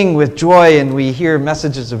sing with joy, and we hear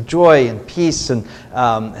messages of joy and peace, and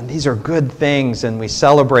these are good things, and we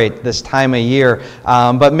celebrate this time of year.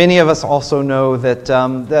 But many of us also know that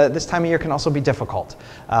this time of year can also be difficult.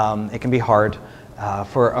 It can be hard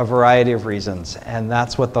for a variety of reasons, and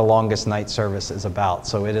that's what the longest night service is about.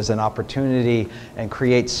 So it is an opportunity and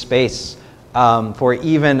creates space for,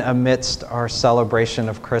 even amidst our celebration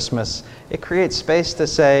of Christmas, it creates space to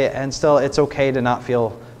say, and still it's okay to not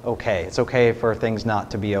feel okay. It's okay for things not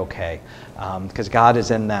to be okay, because God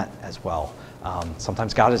is in that as well.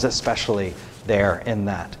 Sometimes God is especially there in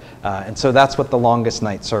that. And so that's what the longest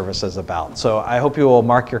night service is about. So I hope you will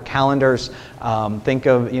mark your calendars. Think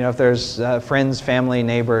of, if there's friends, family,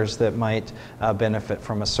 neighbors that might benefit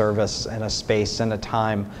from a service and a space and a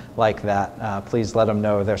time like that. Please let them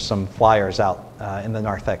know. There's some flyers out in the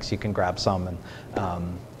narthex. You can grab some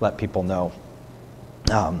and let people know.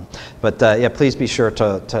 Please be sure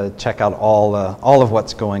to check out all of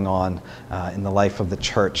what's going on in the life of the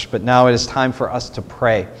church. But now it is time for us to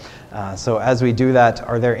pray. So as we do that,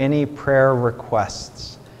 are there any prayer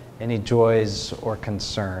requests, any joys or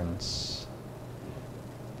concerns?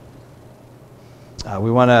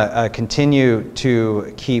 We want to continue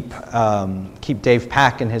to keep Dave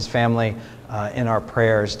Pack and his family in our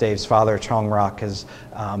prayers. Dave's father, Chong Rock, has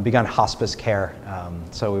begun hospice care,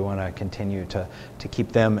 so we want to continue to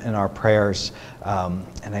keep them in our prayers.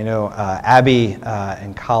 And I know Abby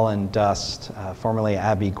and Colin Dust, formerly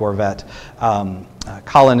Abby Gorvet,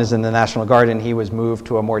 Colin is in the National Guard, and he was moved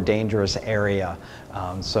to a more dangerous area.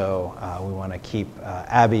 So we want to keep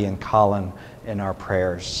Abby and Colin in our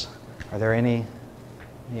prayers. Are there any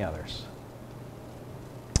others?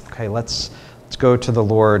 Okay, let's go to the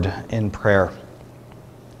Lord in prayer.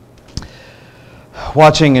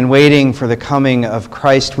 Watching and waiting for the coming of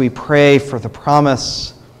Christ, we pray for the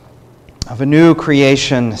promise of a new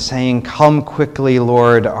creation, saying, "Come quickly,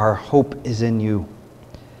 Lord, our hope is in you."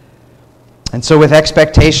 And so with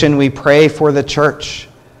expectation, we pray for the church.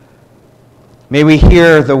 May we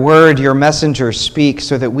hear the word your messengers speak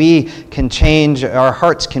so that we can change, our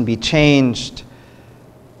hearts can be changed,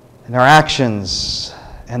 and our actions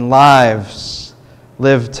and lives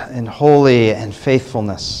lived in holy and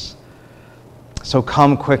faithfulness. So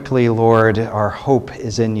come quickly, Lord, our hope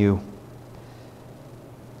is in you.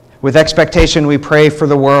 With expectation, we pray for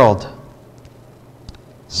the world.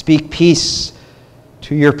 Speak peace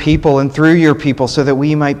to your people and through your people so that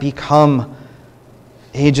we might become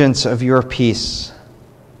agents of your peace.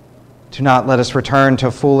 Do not let us return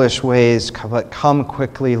to foolish ways, but come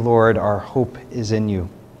quickly, Lord, our hope is in you.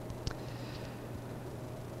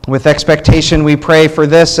 With expectation, we pray for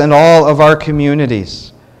this and all of our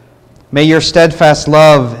communities. May your steadfast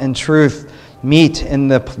love and truth meet in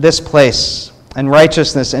this place, and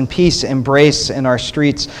righteousness and peace embrace in our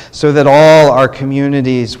streets, so that all our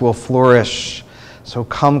communities will flourish. So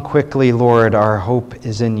come quickly, Lord, our hope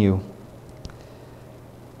is in you.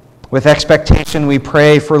 With expectation, we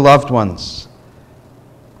pray for loved ones.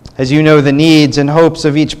 As you know the needs and hopes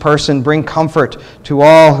of each person, bring comfort to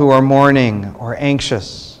all who are mourning or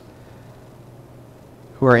anxious,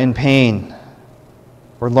 who are in pain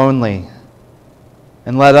or lonely.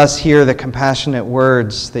 And let us hear the compassionate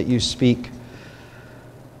words that you speak.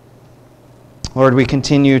 Lord, we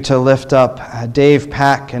continue to lift up Dave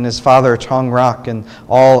Pack and his father, Chong Rock, and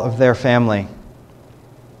all of their family.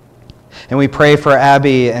 And we pray for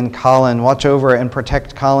Abby and Colin. Watch over and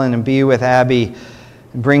protect Colin and be with Abby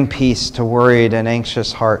and bring peace to worried and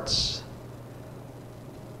anxious hearts.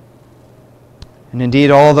 And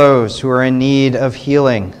indeed, all those who are in need of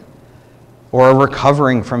healing or are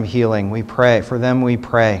recovering from healing, we pray. For them we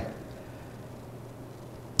pray.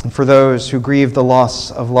 And for those who grieve the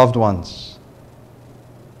loss of loved ones,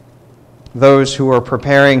 those who are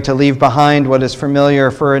preparing to leave behind what is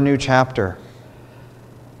familiar for a new chapter.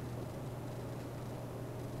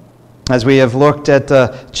 As we have looked at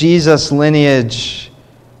the Jesus lineage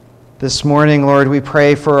this morning, Lord, we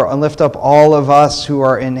pray for and lift up all of us who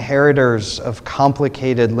are inheritors of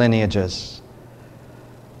complicated lineages.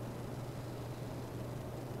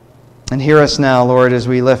 And hear us now, Lord, as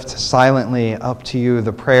we lift silently up to you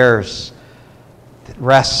the prayers that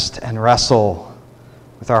rest and wrestle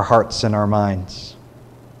with our hearts and our minds.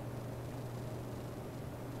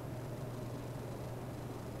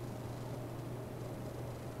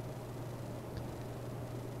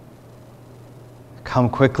 Come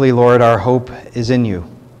quickly, Lord, our hope is in you.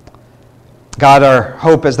 God, our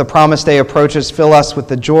hope as the promised day approaches, fill us with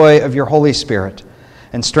the joy of your Holy Spirit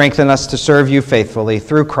and strengthen us to serve you faithfully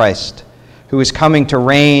through Christ, who is coming to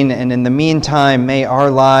reign, and in the meantime, may our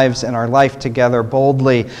lives and our life together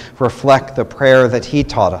boldly reflect the prayer that he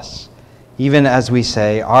taught us, even as we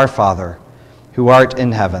say, Our Father, who art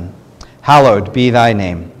in heaven, hallowed be thy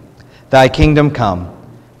name. Thy kingdom come,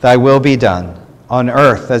 thy will be done, on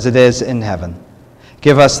earth as it is in heaven.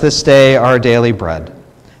 Give us this day our daily bread,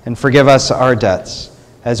 and forgive us our debts,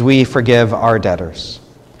 as we forgive our debtors.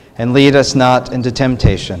 And lead us not into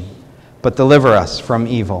temptation, but deliver us from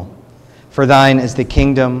evil. For thine is the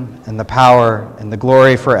kingdom and the power and the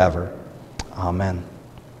glory forever. Amen.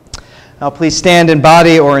 Now please stand in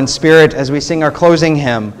body or in spirit as we sing our closing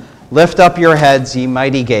hymn, Lift Up Your Heads, Ye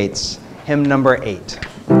Mighty Gates, hymn number 8.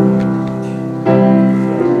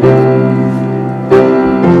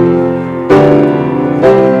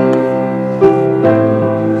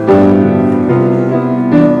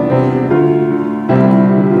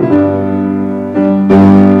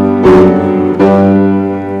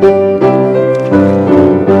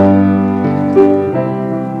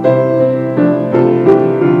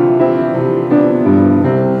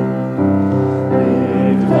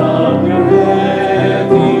 Lift up your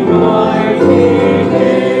head, ye mighty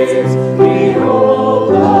gates.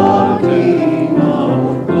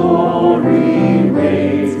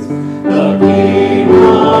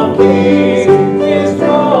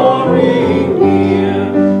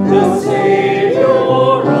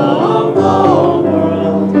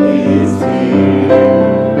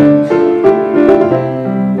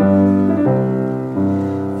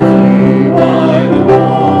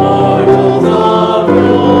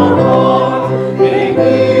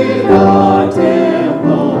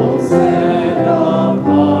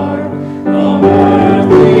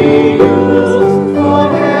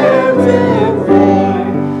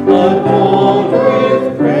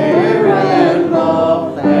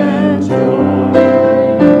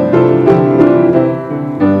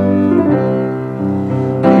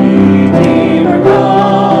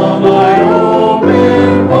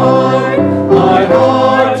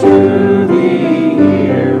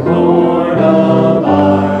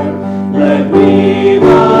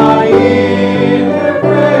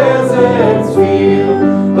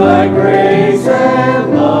 thy grace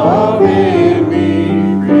and love in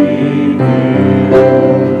me reveal.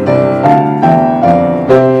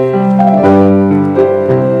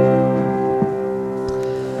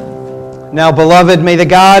 Now, beloved, may the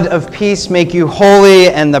God of peace make you holy,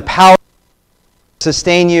 and the power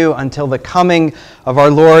sustain you until the coming of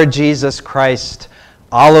our Lord Jesus Christ.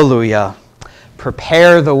 Alleluia.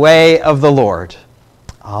 Prepare the way of the Lord.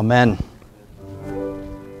 Amen.